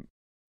than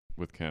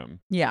with Kim.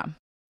 Yeah.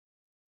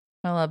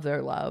 I love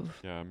their love.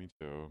 Yeah, me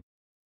too.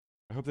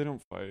 I hope they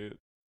don't fight.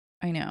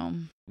 I know.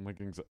 I'm like,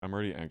 I'm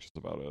already anxious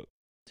about it.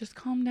 Just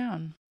calm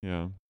down.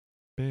 Yeah.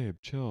 Babe,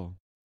 chill.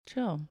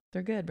 Chill.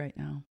 They're good right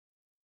now.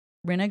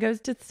 Rinna goes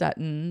to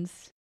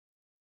Sutton's.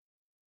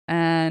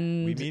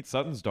 And We meet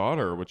Sutton's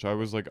daughter, which I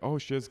was like, oh,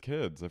 she has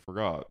kids. I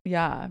forgot.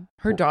 yeah,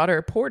 her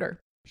daughter, Porter.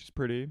 She's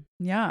pretty.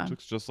 Yeah. She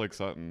looks just like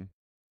Sutton.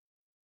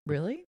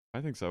 Really?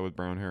 I think so, with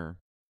brown hair.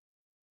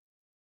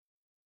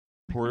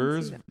 I can't see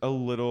Porter's that. a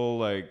little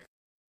like,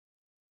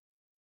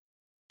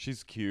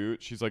 she's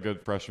cute. She's like a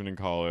freshman in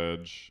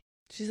college.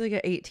 She's like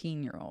an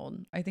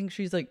 18-year-old. I think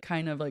she's like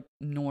kind of like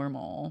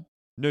normal.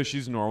 No,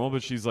 she's normal,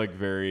 but she's like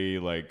very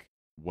like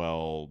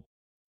well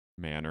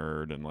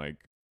mannered and like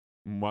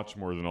much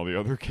more than all the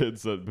other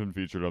kids that have been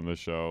featured on this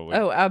show. Like,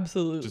 Oh,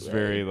 absolutely. just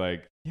very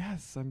like,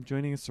 yes, I'm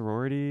joining a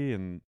sorority.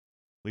 And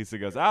Lisa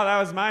goes, oh, that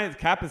was my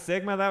Kappa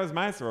Sigma. That was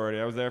my sorority.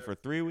 I was there for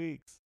 3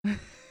 weeks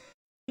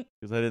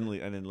because I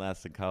didn't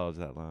last in college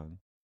that long.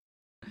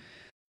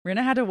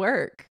 Rinna had to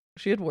work.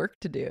 She had work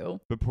to do.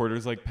 But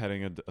Porter's like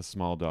petting a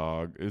small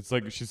dog. It's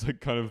like she's like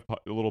kind of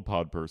a little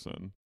pod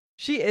person.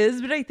 She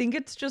is, but I think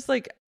it's just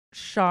like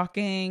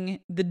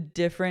shocking the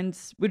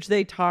difference, which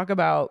they talk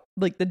about,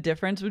 like the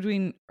difference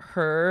between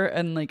her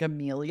and like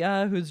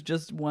Amelia, who's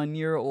just 1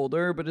 year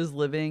older, but is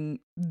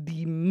living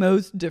the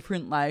most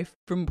different life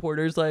from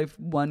Porter's life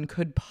one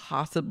could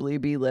possibly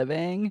be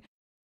living,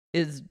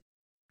 is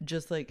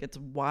just like, it's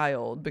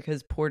wild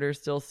because Porter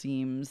still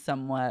seems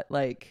somewhat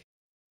like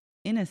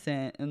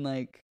innocent and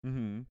like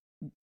Mm-hmm.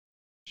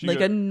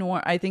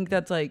 I think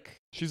that's like,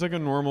 She's like a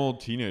normal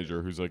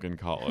teenager who's like in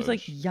college. she's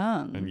like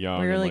young. And young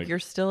Where you're and, like, like- you're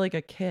still like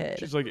a kid.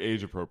 She's like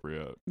age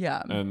appropriate.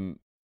 Yeah. And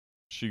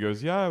she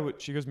goes, yeah.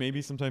 She goes,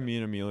 maybe sometime me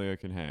and Amelia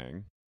can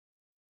hang.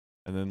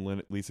 And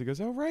then Lisa goes,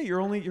 oh, right.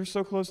 You're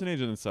so close in age.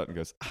 And then Sutton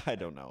goes, I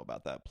don't know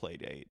about that play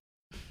date.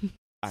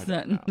 I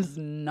don't know. Sutton's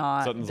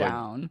not Sutton's like-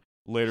 down.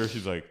 Later,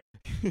 she's like,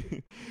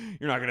 you're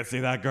not going to see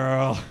that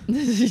girl.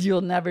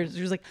 You'll never.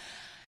 She was like,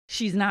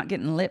 she's not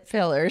getting lip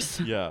fillers.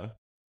 Yeah.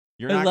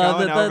 You're I not love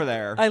going that over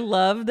there. I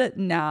love that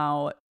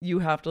now you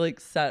have to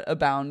like set a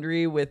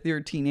boundary with your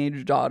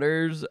teenage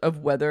daughters of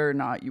whether or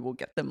not you will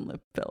get them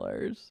lip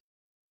fillers.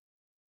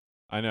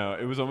 I know.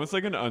 It was almost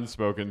like an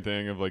unspoken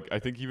thing of like, I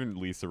think even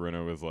Lisa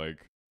Rinna was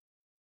like,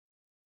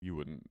 you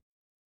wouldn't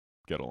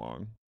get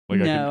along.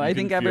 Like, I you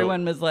think can feel-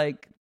 everyone was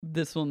like,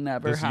 this will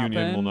never This happen.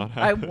 union will not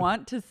I happen.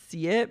 want to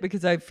see it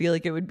because I feel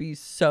like it would be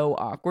so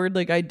awkward.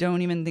 Like, I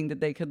don't even think that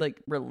they could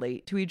like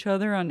relate to each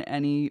other on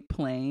any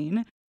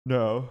plane.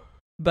 No.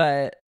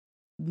 But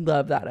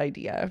love that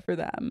idea for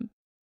them.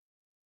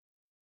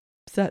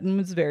 Sutton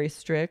was very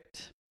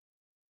strict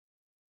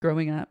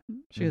growing up.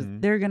 She goes,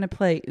 Mhm. they're going to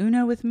play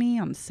Uno with me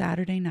on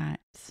Saturday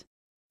nights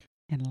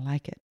and I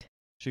like it.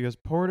 She goes,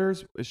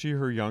 Porter's, is she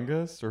her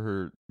youngest or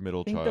her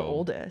middle I think child? the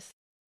oldest.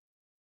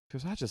 She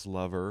goes, I just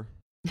love her.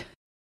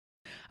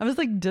 I was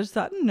like, does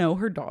Sutton know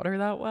her daughter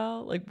that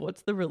well? Like,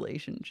 what's the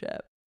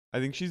relationship? I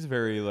think she's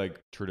very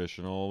like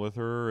traditional with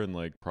her and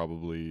like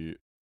probably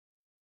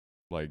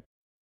like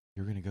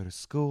you're going to go to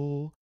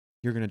school,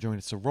 you're going to join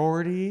a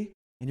sorority,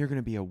 and you're going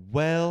to be a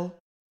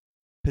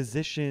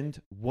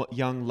well-positioned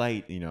young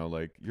light, you know,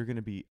 like you're going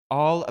to be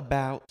all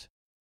about.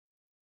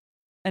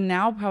 And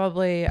now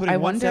probably, I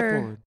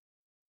wonder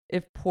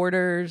if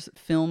Porter's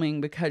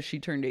filming because she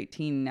turned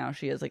 18, now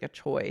she has like a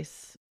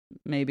choice.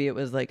 Maybe it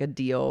was like a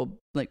deal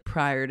like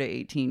prior to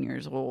 18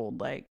 years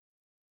old, like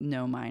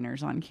no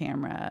minors on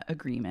camera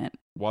agreement.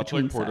 Watch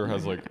like Porter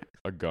has like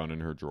a gun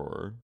in her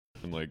drawer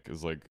and like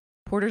is like.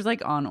 Porter's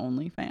like on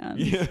OnlyFans.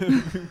 Yeah,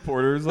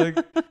 Porter's like,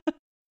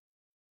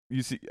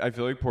 you see, I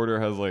feel like Porter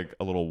has like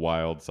a little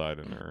wild side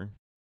in her.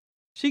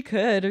 She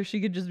could, or she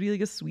could just be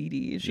like a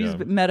sweetie. She's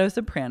Meadow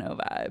Soprano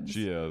vibes.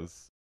 She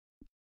is.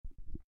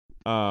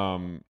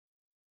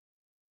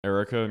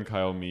 Erica and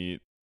Kyle meet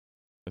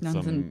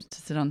to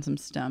sit on some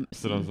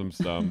stumps.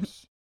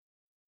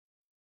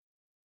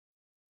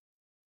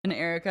 And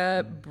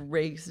Erica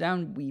breaks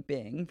down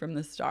weeping from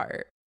the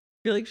start.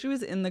 I feel like she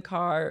was in the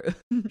car.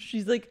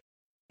 She's like,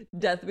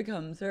 death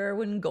becomes her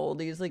when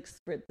Goldie's like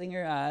spritzing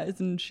her eyes,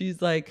 and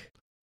she's like,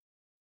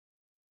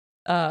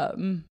 fuck,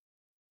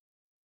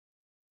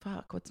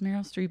 what's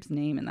Meryl Streep's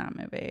name in that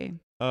movie?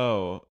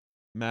 Oh,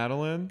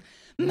 Madeline?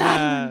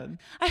 Madeline!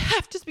 I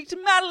have to speak to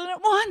Madeline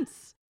at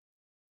once!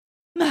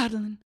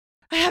 Madeline!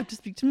 I have to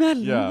speak to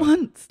Madeline at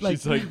once. Like,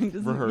 she's like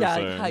rehearsing. Yeah,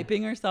 like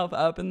hyping herself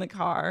up in the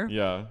car.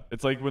 Yeah.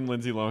 It's like when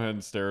Lindsay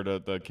Lohan stared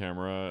at the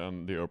camera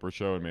on the Oprah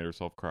show and made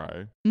herself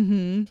cry.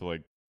 Mm-hmm. To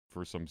like,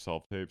 for some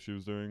self-tape she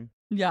was doing.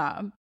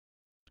 Yeah.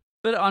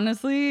 But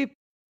honestly,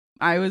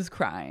 I was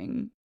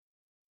crying.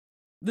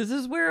 This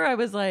is where I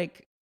was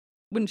like,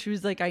 when she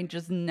was like, I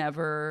just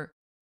never,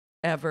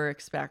 ever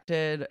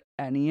expected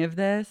any of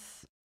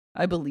this.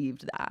 I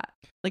believed that.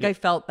 Like, I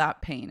felt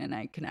that pain and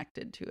I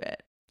connected to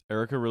it.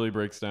 Erica really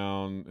breaks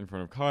down in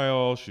front of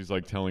Kyle. She's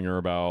like telling her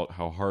about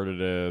how hard it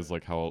is,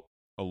 like how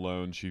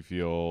alone she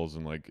feels.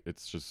 And like,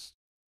 it's just,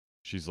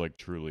 she's like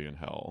truly in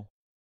hell.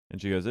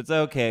 And she goes, "It's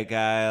okay,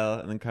 Kyle."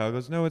 And then Kyle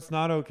goes, "No, it's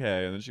not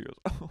okay." And then she goes,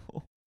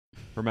 "Oh."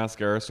 Her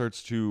mascara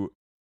starts to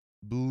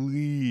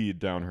bleed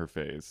down her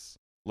face.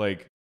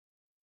 Like,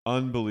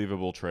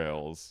 unbelievable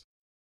trails.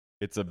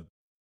 It's a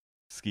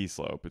ski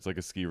slope. It's like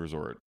a ski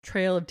resort.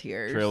 Trail of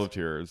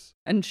tears.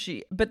 And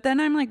but then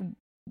I'm like,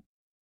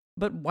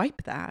 but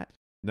wipe that.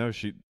 No,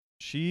 she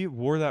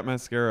wore that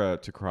mascara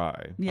to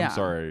cry. Yeah. I'm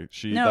sorry.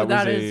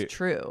 That is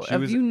true.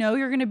 If you know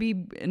you're going to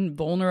be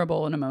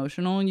vulnerable and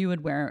emotional and you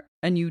would wear,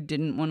 and you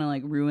didn't want to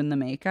like ruin the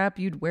makeup,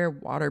 you'd wear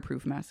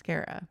waterproof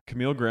mascara.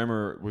 Camille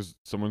Grammer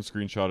someone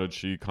screenshotted,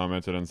 she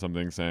commented on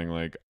something saying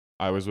like,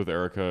 I was with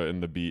Erica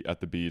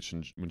at the beach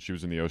and when she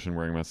was in the ocean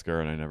wearing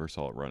mascara and I never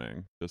saw it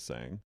running. Just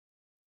saying.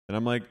 And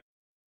I'm like,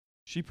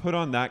 she put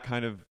on that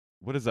kind of,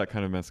 what is that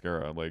kind of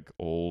mascara? Like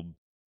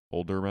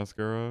older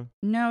mascara?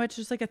 No, it's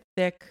just like a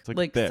thick,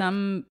 like thick.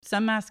 Some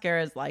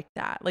mascaras like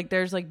that. Like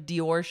there's like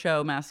Dior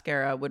Show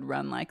mascara would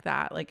run like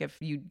that. Like if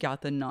you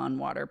got the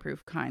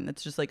non-waterproof kind,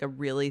 that's just like a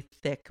really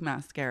thick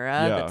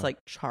mascara that's like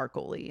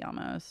charcoal-y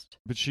almost.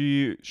 But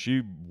she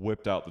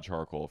whipped out the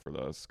charcoal for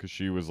this because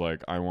she was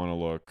like, I want to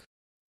look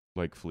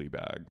like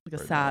Fleabag.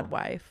 Like a sad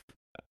wife.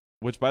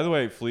 Which, by the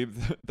way, I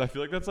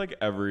feel like that's like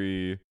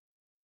every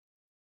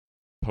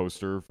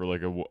poster for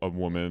like a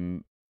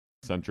woman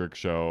centric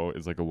show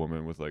is like a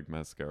woman with like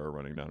mascara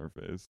running down her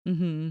face.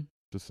 Mm-hmm.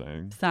 Just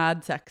saying.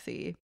 Sad,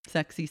 sexy,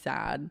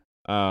 sad.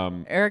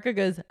 Erica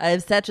goes, "I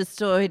have such a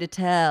story to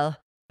tell,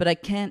 but I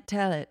can't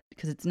tell it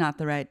because it's not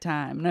the right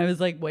time." And I was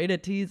like, way to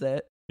tease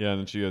it. Yeah, and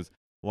then she goes,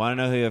 "Want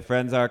to know who your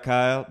friends are,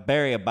 Kyle?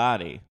 Bury a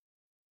body."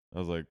 I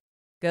was like,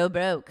 "Go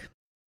broke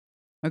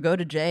or go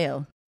to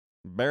jail.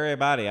 Bury a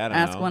body. I don't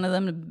know. Ask one of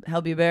them to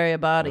help you bury a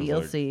body.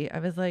 You'll see." I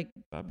was like,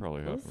 that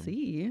probably we'll happened.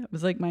 See. I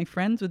was like, my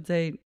friends would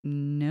say,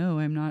 "No,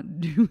 I'm not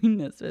doing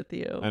this with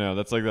you." I know.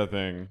 That's like that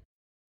thing.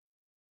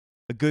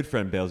 A good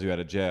friend bails you out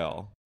of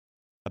jail.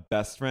 A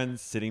best friend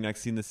sitting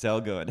next to you in the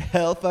cell going,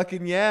 "Hell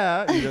fucking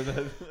yeah." You know,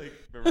 that, like,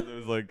 remember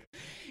those like.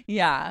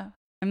 Yeah.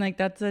 I'm like,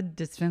 that's a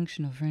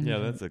dysfunctional friendship. Yeah,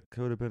 that's a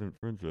codependent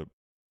friendship.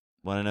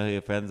 Want to know who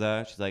your friends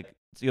are? She's like,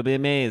 "So you'll be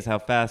amazed how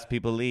fast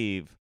people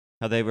leave.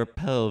 How they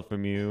repel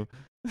from you.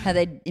 How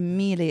they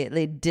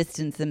immediately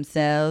distance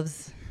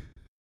themselves.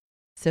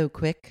 So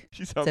quick.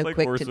 She sounds so like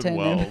quick Orson to turn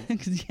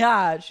Welles.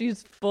 Yeah,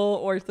 she's full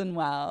Orson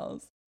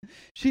Welles.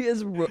 She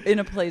is in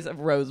a place of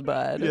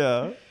Rosebud.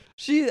 Yeah.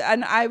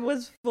 And I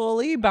was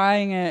fully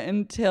buying it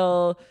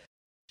until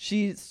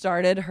she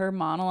started her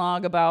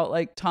monologue about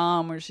like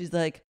Tom, where she's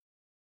like,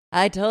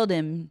 "I told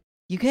him,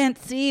 you can't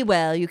see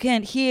well, you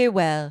can't hear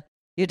well.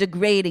 You're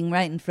degrading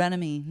right in front of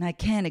me, and I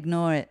can't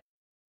ignore it."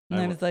 And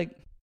I was like,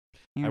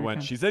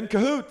 she's in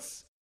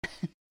cahoots.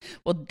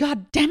 Well,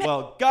 God damn it.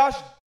 Well, gosh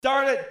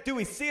darn it. Do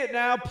we see it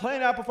now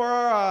playing out before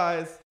our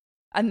eyes?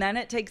 And then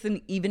it takes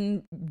an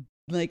even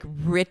like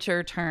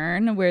richer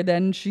turn where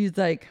then she's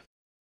like,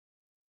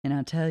 "And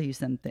I'll tell you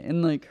something."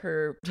 And like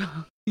her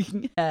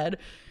talking head,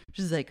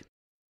 she's like,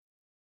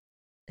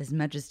 "As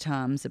much as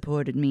Tom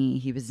supported me,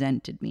 he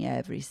resented me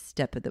every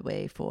step of the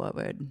way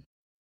forward.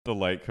 the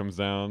light comes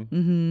down.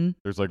 Mm-hmm.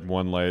 There's like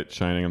one light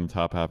shining on the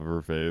top half of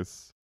her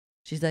face.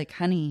 She's like,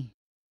 honey,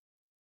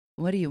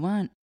 what do you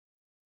want?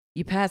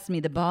 You passed me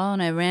the ball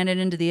and I ran it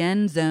into the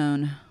end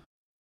zone.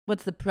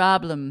 What's the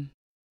problem?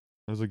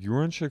 I was like, you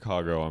were in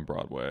Chicago on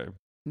Broadway.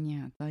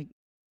 Yeah, like,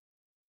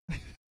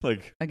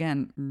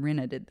 again,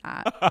 Rinna did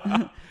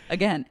that.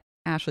 Again,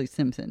 Ashley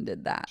Simpson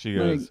did that. She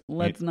goes,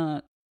 let's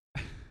not.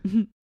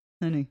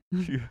 Honey.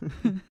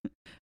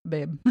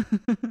 Babe.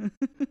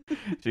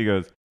 She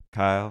goes,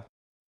 Kyle,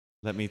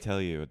 let me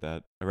tell you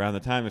that around the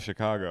time of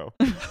Chicago,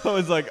 I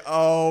was like,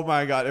 oh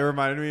my God. It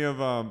reminded me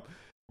of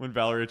when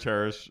Valerie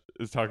Cherish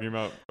is talking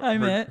about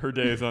her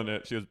days on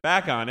it. She was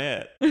back on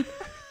it.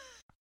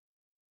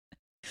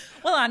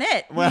 Well, on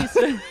it.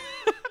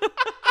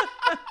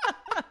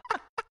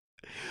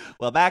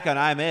 Well, back on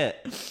I'm It.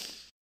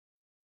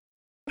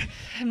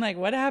 I'm like,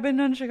 what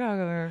happened on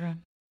Chicago, Erica?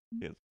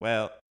 Yes,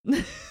 well,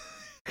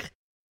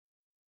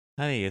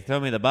 honey, you throw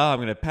me the ball, I'm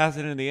going to pass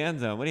it into the end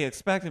zone. What are you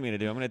expecting me to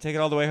do? I'm going to take it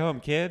all the way home,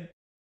 kid.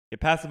 You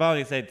pass the ball and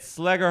you say,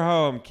 Slegger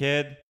home,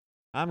 kid.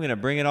 I'm going to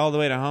bring it all the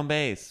way to home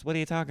base. What are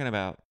you talking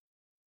about?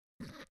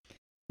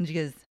 And she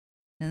goes,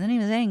 and then he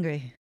was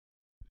angry.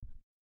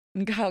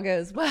 And Kyle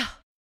goes, well,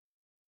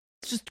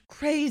 it's just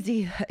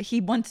crazy.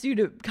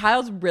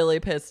 Kyle's really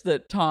pissed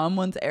that Tom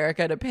wants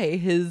Erica to pay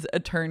his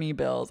attorney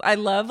bills. I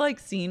love like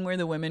seeing where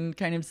the women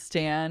kind of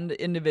stand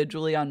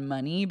individually on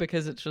money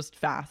because it's just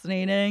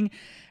fascinating.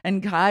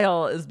 And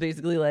Kyle is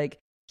basically like,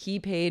 he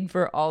paid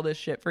for all this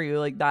shit for you.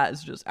 Like, that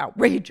is just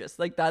outrageous.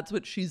 Like, that's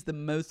what she's the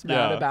most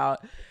mad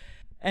about.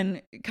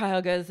 And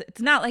Kyle goes,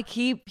 it's not like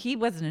he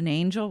wasn't an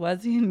angel,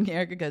 was he? And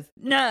Erica goes,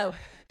 no,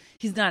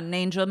 he's not an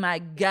angel. My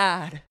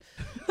God.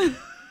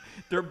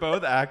 They're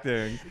both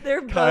acting.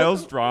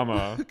 Kyle's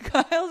drama.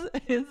 Kyle's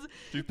is.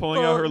 She's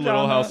pulling out her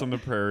Little House on the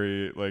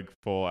Prairie, like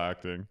full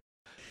acting.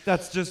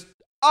 That's just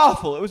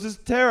awful. It was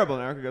just terrible.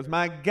 And Erica goes,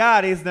 my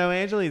God, he's no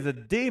angel. He's a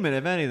demon,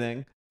 if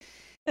anything.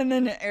 And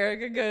then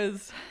Erica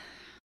goes,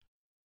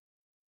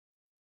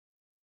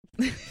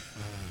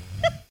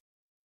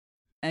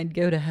 I'd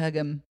go to hug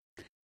him,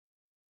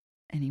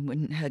 and he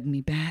wouldn't hug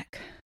me back.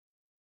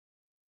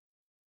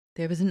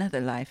 There was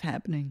another life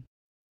happening.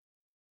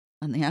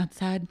 On the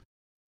outside,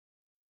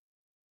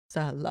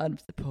 saw a lot of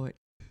support.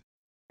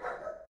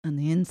 On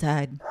the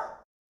inside,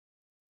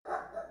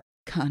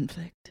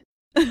 conflict.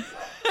 I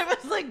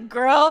was like,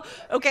 girl,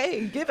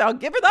 okay, I'll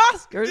give her the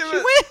Oscar. She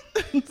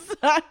wins.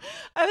 I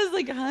was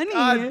like, honey.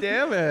 God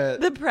damn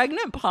it. The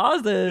pregnant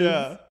pauses.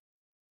 Yeah.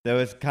 There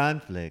was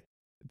conflict.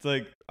 It's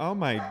like, oh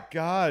my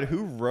God,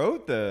 who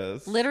wrote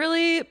this?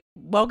 Literally,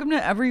 welcome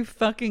to every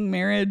fucking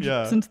marriage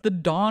since the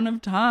dawn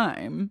of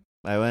time.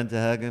 I went to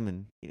hug him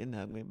and he didn't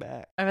hug me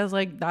back. I was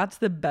like, that's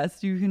the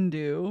best you can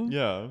do.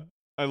 Yeah,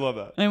 I love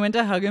that. I went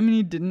to hug him and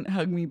he didn't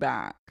hug me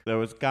back. There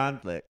was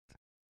conflict.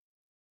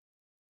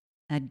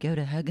 I'd go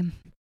to hug him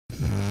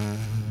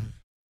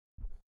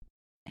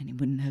and he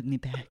wouldn't hug me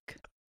back.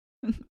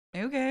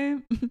 Okay.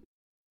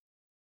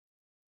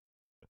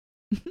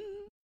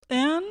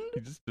 And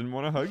he just didn't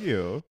want to hug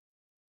you.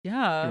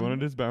 Yeah. He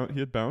wanted he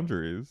had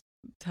boundaries.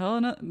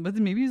 But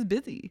maybe he was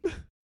busy.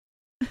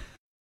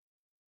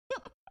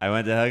 I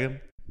went to hug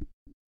him,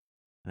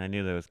 and I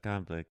knew there was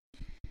conflict.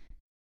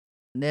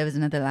 There was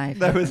another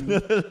life.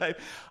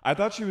 I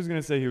thought she was going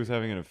to say he was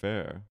having an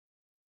affair.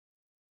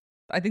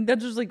 I think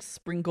that's just like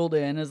sprinkled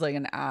in as like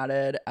an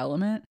added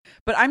element.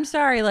 But I'm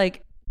sorry,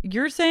 like,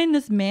 you're saying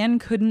this man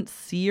couldn't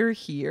see or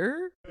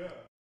hear? Yeah.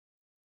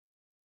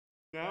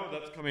 Now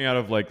that's coming out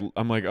of like,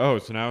 I'm like, oh,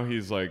 so now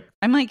he's like.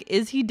 I'm like,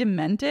 is he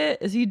demented?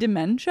 Is he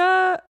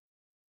dementia?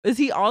 Is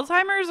he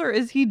Alzheimer's or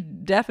is he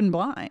deaf and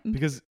blind?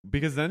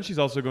 Because then she's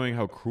also going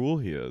how cruel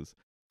he is.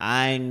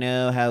 I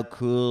know how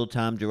cruel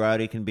Tom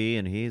Girardi can be,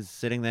 and he's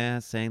sitting there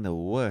saying the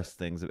worst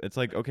things. It's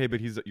like, okay,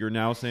 but you're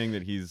now saying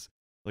that he's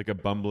like a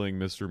bumbling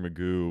Mr.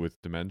 Magoo with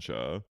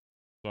dementia.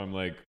 So I'm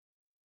like,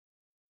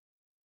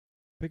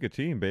 pick a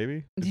team,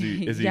 baby. Is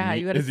he yeah,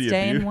 you gotta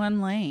stay in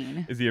one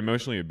lane. Is he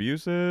emotionally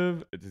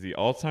abusive? Is he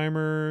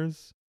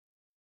Alzheimer's?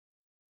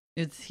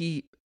 Is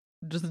he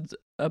just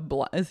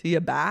is he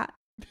a bat?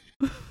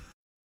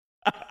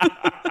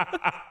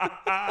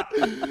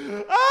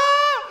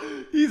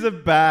 He's a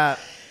bat.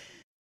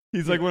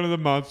 He's like one of the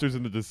monsters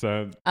in The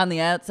Descent. On the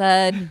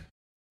outside,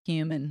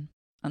 human.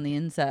 On the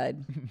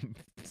inside,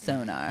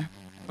 sonar.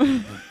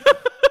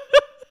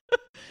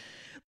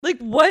 Like,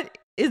 what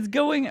is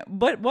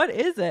what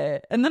is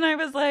it? And then I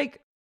was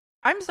like,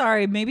 I'm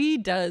sorry, maybe he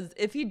does.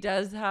 If he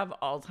does have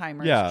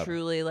Alzheimer's,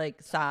 truly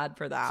like sad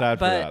for that.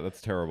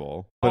 That's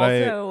terrible.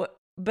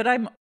 But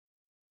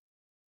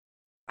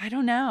I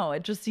don't know.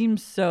 It just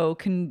seems so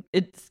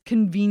it's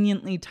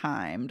conveniently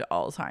timed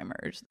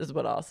Alzheimer's is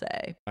what I'll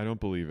say. I don't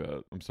believe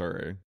it. I'm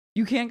sorry.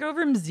 You can't go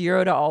from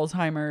 0 to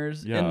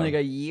Alzheimer's in like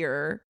a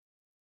year.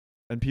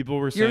 And people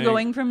were saying you're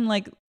going from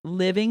like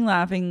living,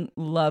 laughing,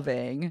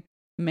 loving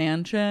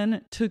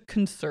mansion to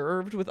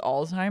conserved with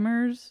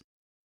Alzheimer's.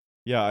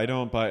 Yeah, I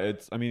don't buy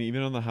it. I mean,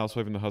 even on The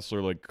Housewife and The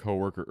Hustler, like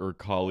coworker or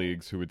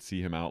colleagues who would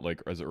see him out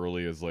like as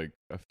early as like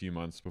a few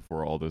months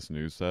before all this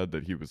news said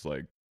that he was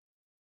like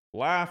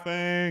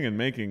laughing and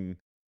making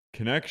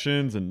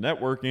connections and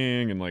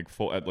networking and like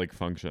full at like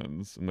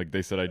functions. And like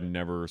they said, I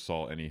never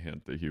saw any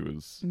hint that he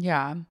was.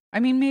 Yeah. I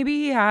mean, maybe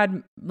he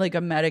had like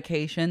a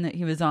medication that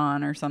he was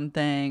on or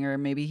something, or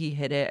maybe he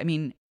hid it. I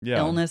mean,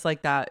 illness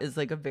like that is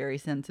like a very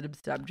sensitive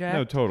subject.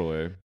 No,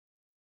 totally.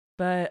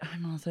 But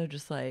I'm also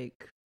just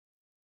like,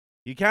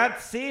 You can't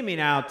see me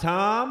now,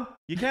 Tom.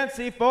 You can't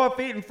see 4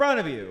 feet in front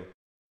of you.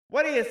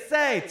 What do you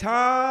say,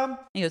 Tom?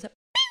 he goes,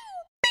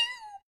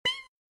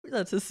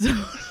 that's his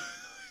sound.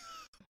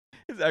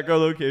 His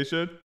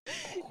echolocation.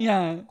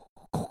 Yeah.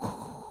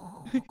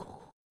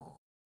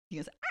 He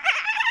goes,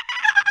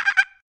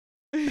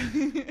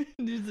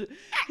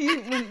 he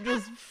went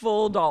just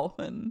full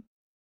dolphin.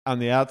 On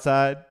the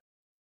outside,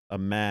 a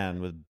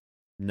man with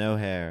no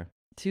hair.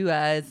 2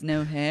 eyes,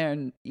 no hair,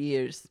 and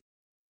ears.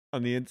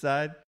 On the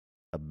inside,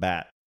 a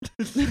bat.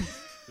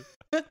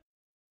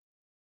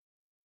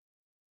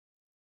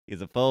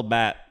 He's a full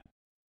bat.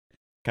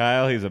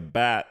 Kyle, he's a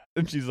bat.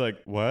 And she's like,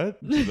 what?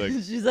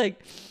 She's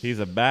like, He's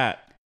a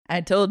bat.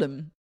 I told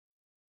him,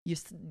 you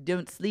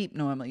don't sleep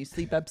normal. You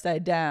sleep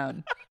upside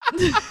down.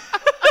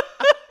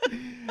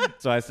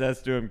 So I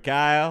says to him,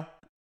 Kyle,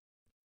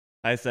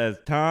 I says,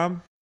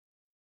 Tom,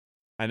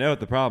 I know what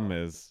the problem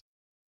is.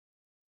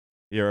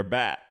 You're a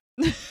bat.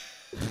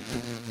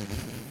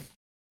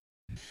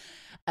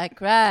 I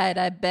cried,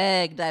 I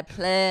begged, I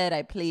pled,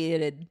 I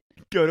pleaded.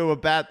 Go to a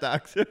bat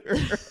doctor.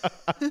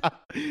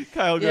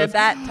 Kyle You're a goes,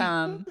 bat,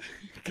 Tom.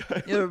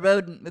 Kyle, You're a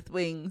rodent with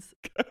wings.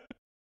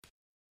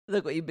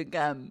 Look what you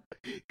become.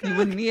 You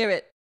wouldn't hear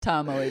it.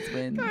 Tom always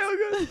wins.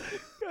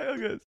 Kyle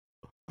goes,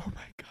 oh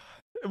my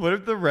God. What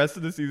if the rest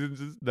of the season's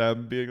just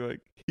them being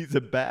like, he's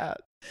a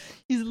bat?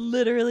 He's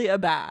literally a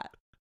bat.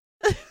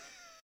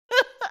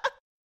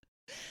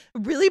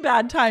 Really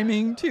bad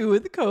timing, too,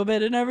 with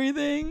COVID and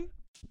everything.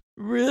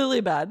 Really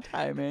bad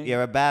timing.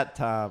 You're a bat,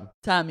 Tom.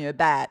 Tom, you're a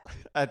bat.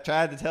 I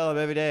tried to tell him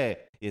every day.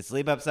 You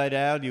sleep upside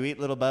down, you eat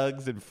little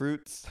bugs and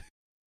fruits.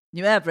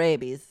 You have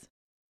rabies.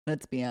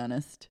 Let's be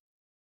honest.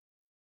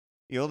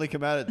 You only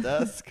come out at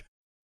dusk.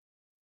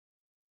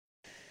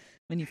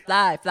 When you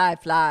fly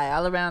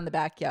all around the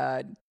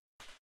backyard.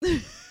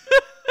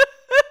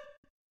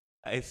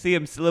 I see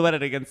him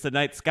silhouetted against the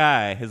night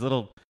sky, his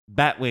little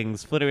bat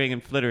wings flittering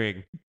and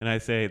flittering. And I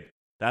say,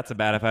 that's a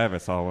bat if I ever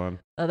saw one.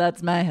 Oh,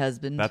 that's my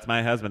husband. That's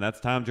my husband. That's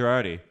Tom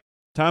Girardi.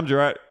 Tom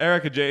Girardi.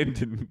 Erica Jane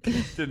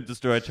didn't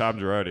destroy Tom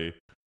Girardi.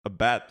 A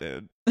bat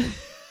did.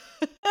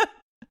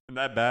 And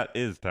that bat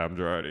is Tom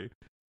Girardi.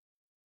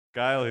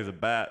 Kyle, he's a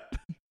bat.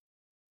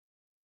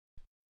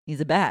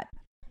 He's a bat.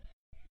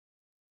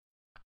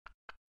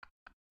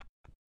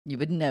 You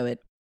wouldn't know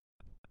it.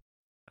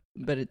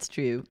 But it's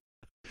true.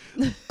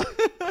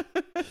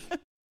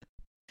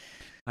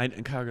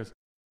 And Kyle goes,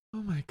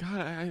 oh my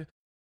God,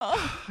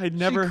 I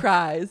never. She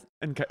cries.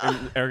 And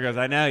Eric goes,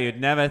 I know, you'd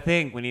never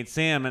think when you'd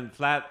see him and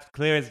flat,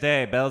 clear as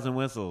day, bells and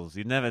whistles.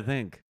 You'd never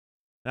think.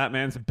 That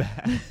man's a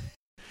bat.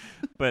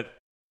 But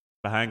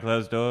behind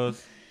closed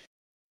doors,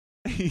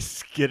 he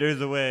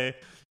skitters away.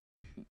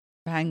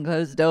 Behind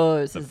closed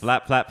doors. The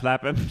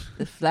flapping.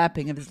 The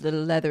flapping of his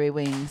little leathery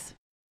wings.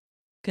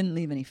 Couldn't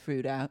leave any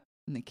fruit out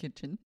in the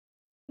kitchen.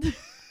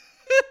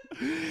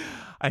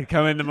 I'd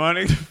come in the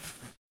morning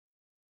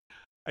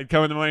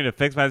to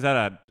fix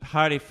myself a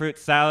hearty fruit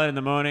salad in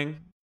the morning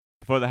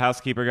before the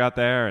housekeeper got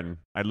there, and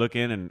I'd look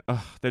in and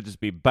there'd just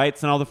be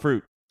bites and all the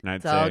fruit. And I'd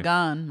It's say, all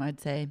gone, I'd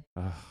say.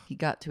 He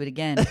got to it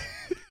again.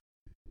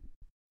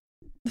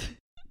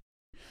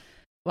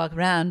 Walk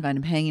around, find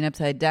him hanging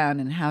upside down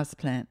in a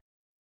houseplant.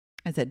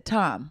 I said,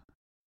 Tom,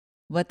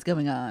 what's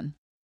going on?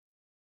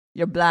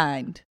 You're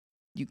blind.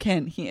 You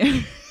can't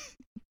hear.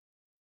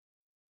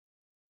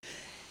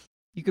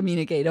 You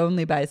communicate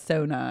only by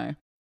sonar.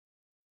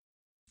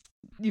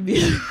 You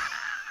be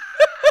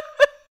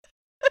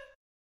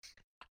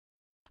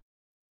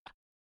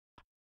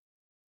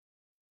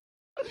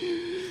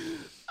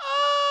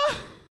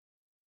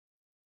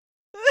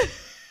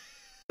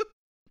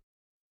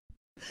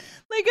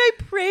Like, I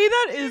pray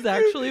that is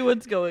actually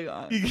what's going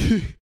on.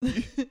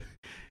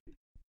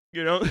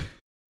 You know,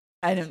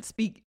 I don't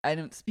speak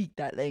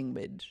that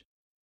language.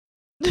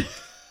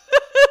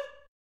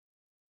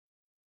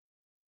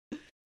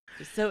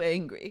 Just so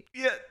angry.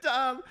 yeah,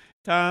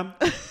 Tom.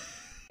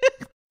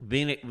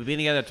 We've been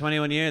together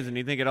 21 years, and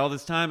you think at all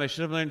this time I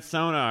should have learned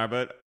sonar,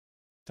 but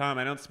Tom,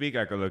 I don't speak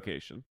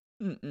echolocation.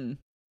 Mm-mm.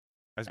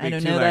 I speak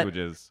two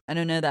languages. I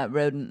don't know that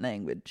rodent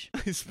language.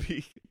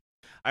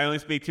 I only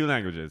speak 2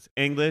 languages: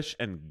 English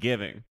and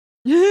giving.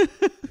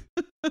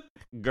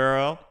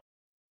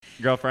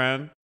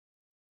 Girlfriend.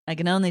 I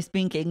can only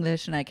speak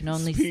English, and I can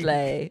only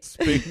slay.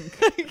 Speak.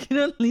 I can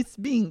only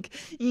speak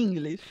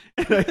English.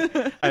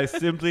 I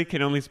simply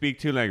can only speak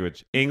 2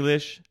 languages: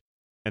 English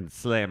and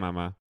slay,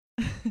 mama.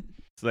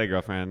 Slay,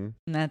 girlfriend.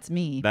 And that's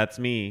me. That's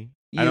me.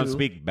 I don't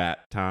speak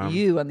bat, Tom.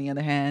 You, on the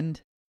other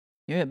hand,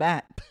 you're a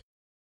bat.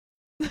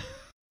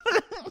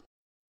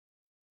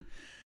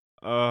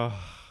 I'm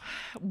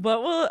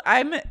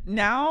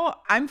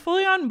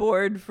fully on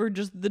board for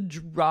just the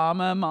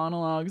drama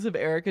monologues of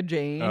Erica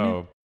Jane.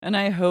 oh, And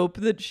I hope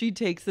that she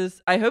takes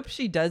this. I hope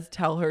she does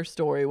tell her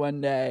story one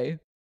day.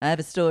 I have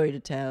a story to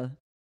tell.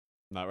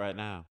 Not right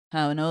now.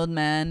 How an old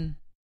man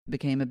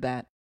became a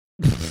bat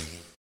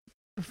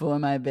before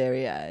my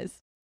very eyes.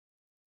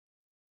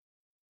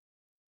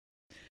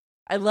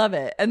 I love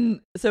it.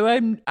 And so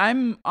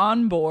I'm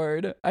on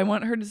board. I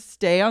want her to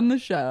stay on the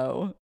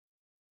show.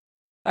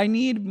 I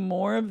need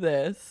more of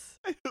this.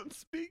 I don't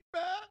speak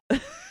bat.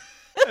 I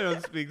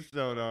don't speak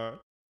sonar.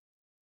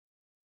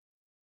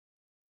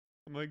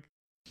 I'm like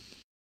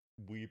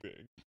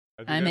weeping.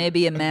 I may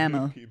be a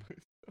mammal,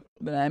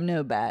 but I'm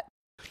no bat.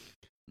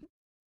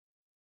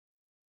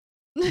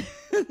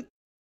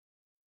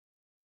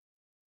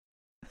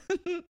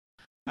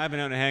 I've been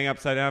known to hang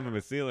upside down from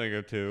a ceiling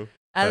or two.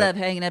 I love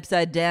hanging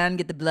upside down,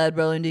 get the blood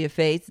rolling to your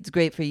face. It's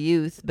great for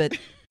youth, but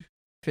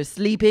for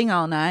sleeping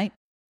all night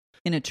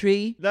in a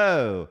tree,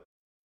 No,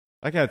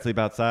 I can't sleep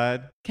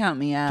outside. count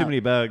me out. Too many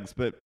bugs,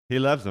 but he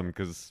loves them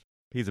because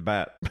he's a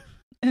bat.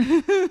 Talk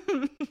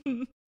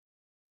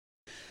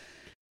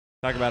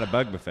about a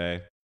bug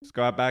buffet. Just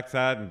go out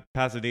backside in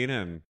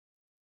Pasadena and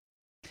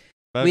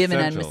Bug We haven't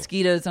had Central.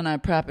 mosquitoes on our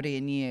property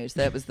in years.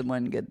 That was the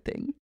one good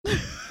thing.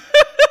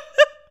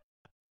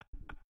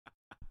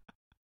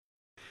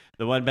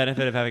 The one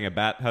benefit of having a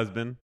bat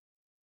husband,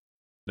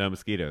 no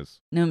mosquitoes.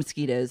 No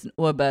mosquitoes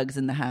or bugs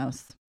in the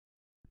house.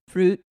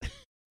 Fruit,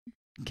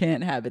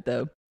 can't have it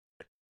though.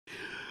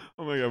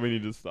 Oh my God, we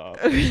need to stop.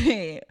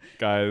 Okay.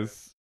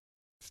 Guys,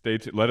 stay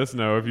tuned. Let us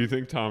know if you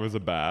think Tom is a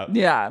bat.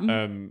 Yeah.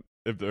 And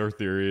if their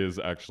theory is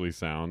actually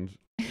sound.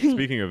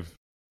 Speaking of,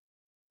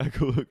 I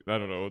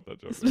don't know what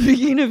that joke is.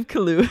 Speaking of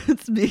Kahlua,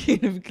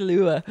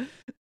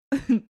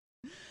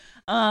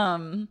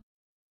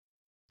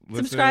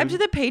 subscribe to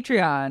the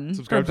Patreon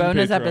Subscribe for to the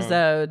bonus Patreon.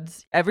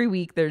 episodes. Every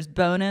week there's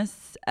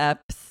bonus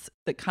eps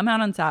that come out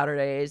on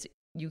Saturdays.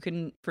 You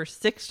can, for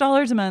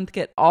 $6 a month,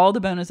 get all the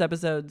bonus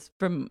episodes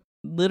from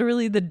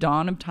literally the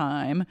dawn of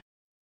time.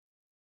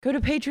 Go to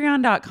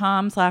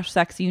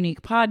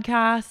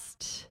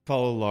patreon.com/sexuniquepodcast.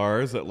 Follow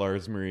Lars at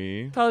Lars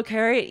Marie. Follow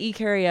Carrie at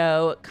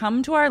eCarrio.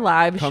 Come to our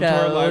live shows. Come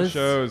to our live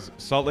shows.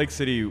 Salt Lake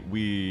City,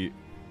 we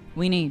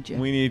need you.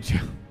 need you.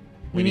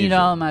 We need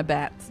all of my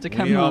bats to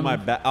come We need home. all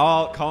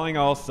my calling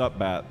all sup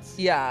bats.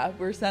 Yeah,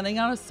 we're sending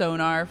out a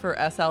sonar for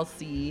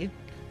SLC.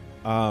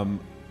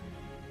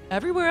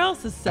 Everywhere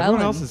else is selling.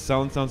 Everyone else is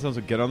selling. So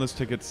get on those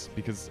tickets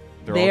because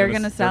They are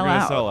gonna sell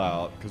out. Sell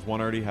out because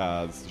one already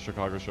has. The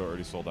Chicago show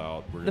already sold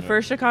out. The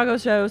first Chicago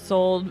show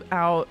sold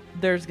out.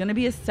 There's going to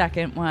be a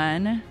second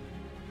one.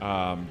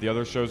 The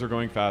other shows are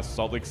going fast.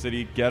 Salt Lake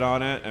City, get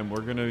on it, and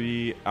we're gonna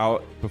be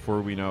out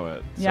before we know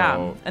it. Yeah,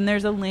 So, and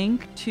there's a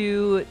link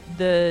to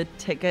the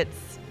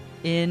tickets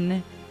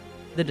in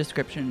the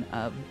description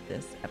of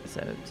this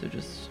episode. So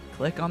just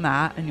click on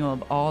that, and you'll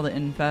have all the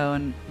info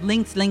and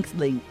links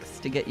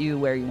to get you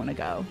where you want to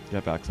go.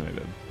 get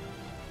vaccinated.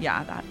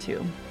 Yeah, that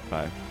too.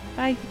 Bye.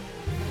 Bye.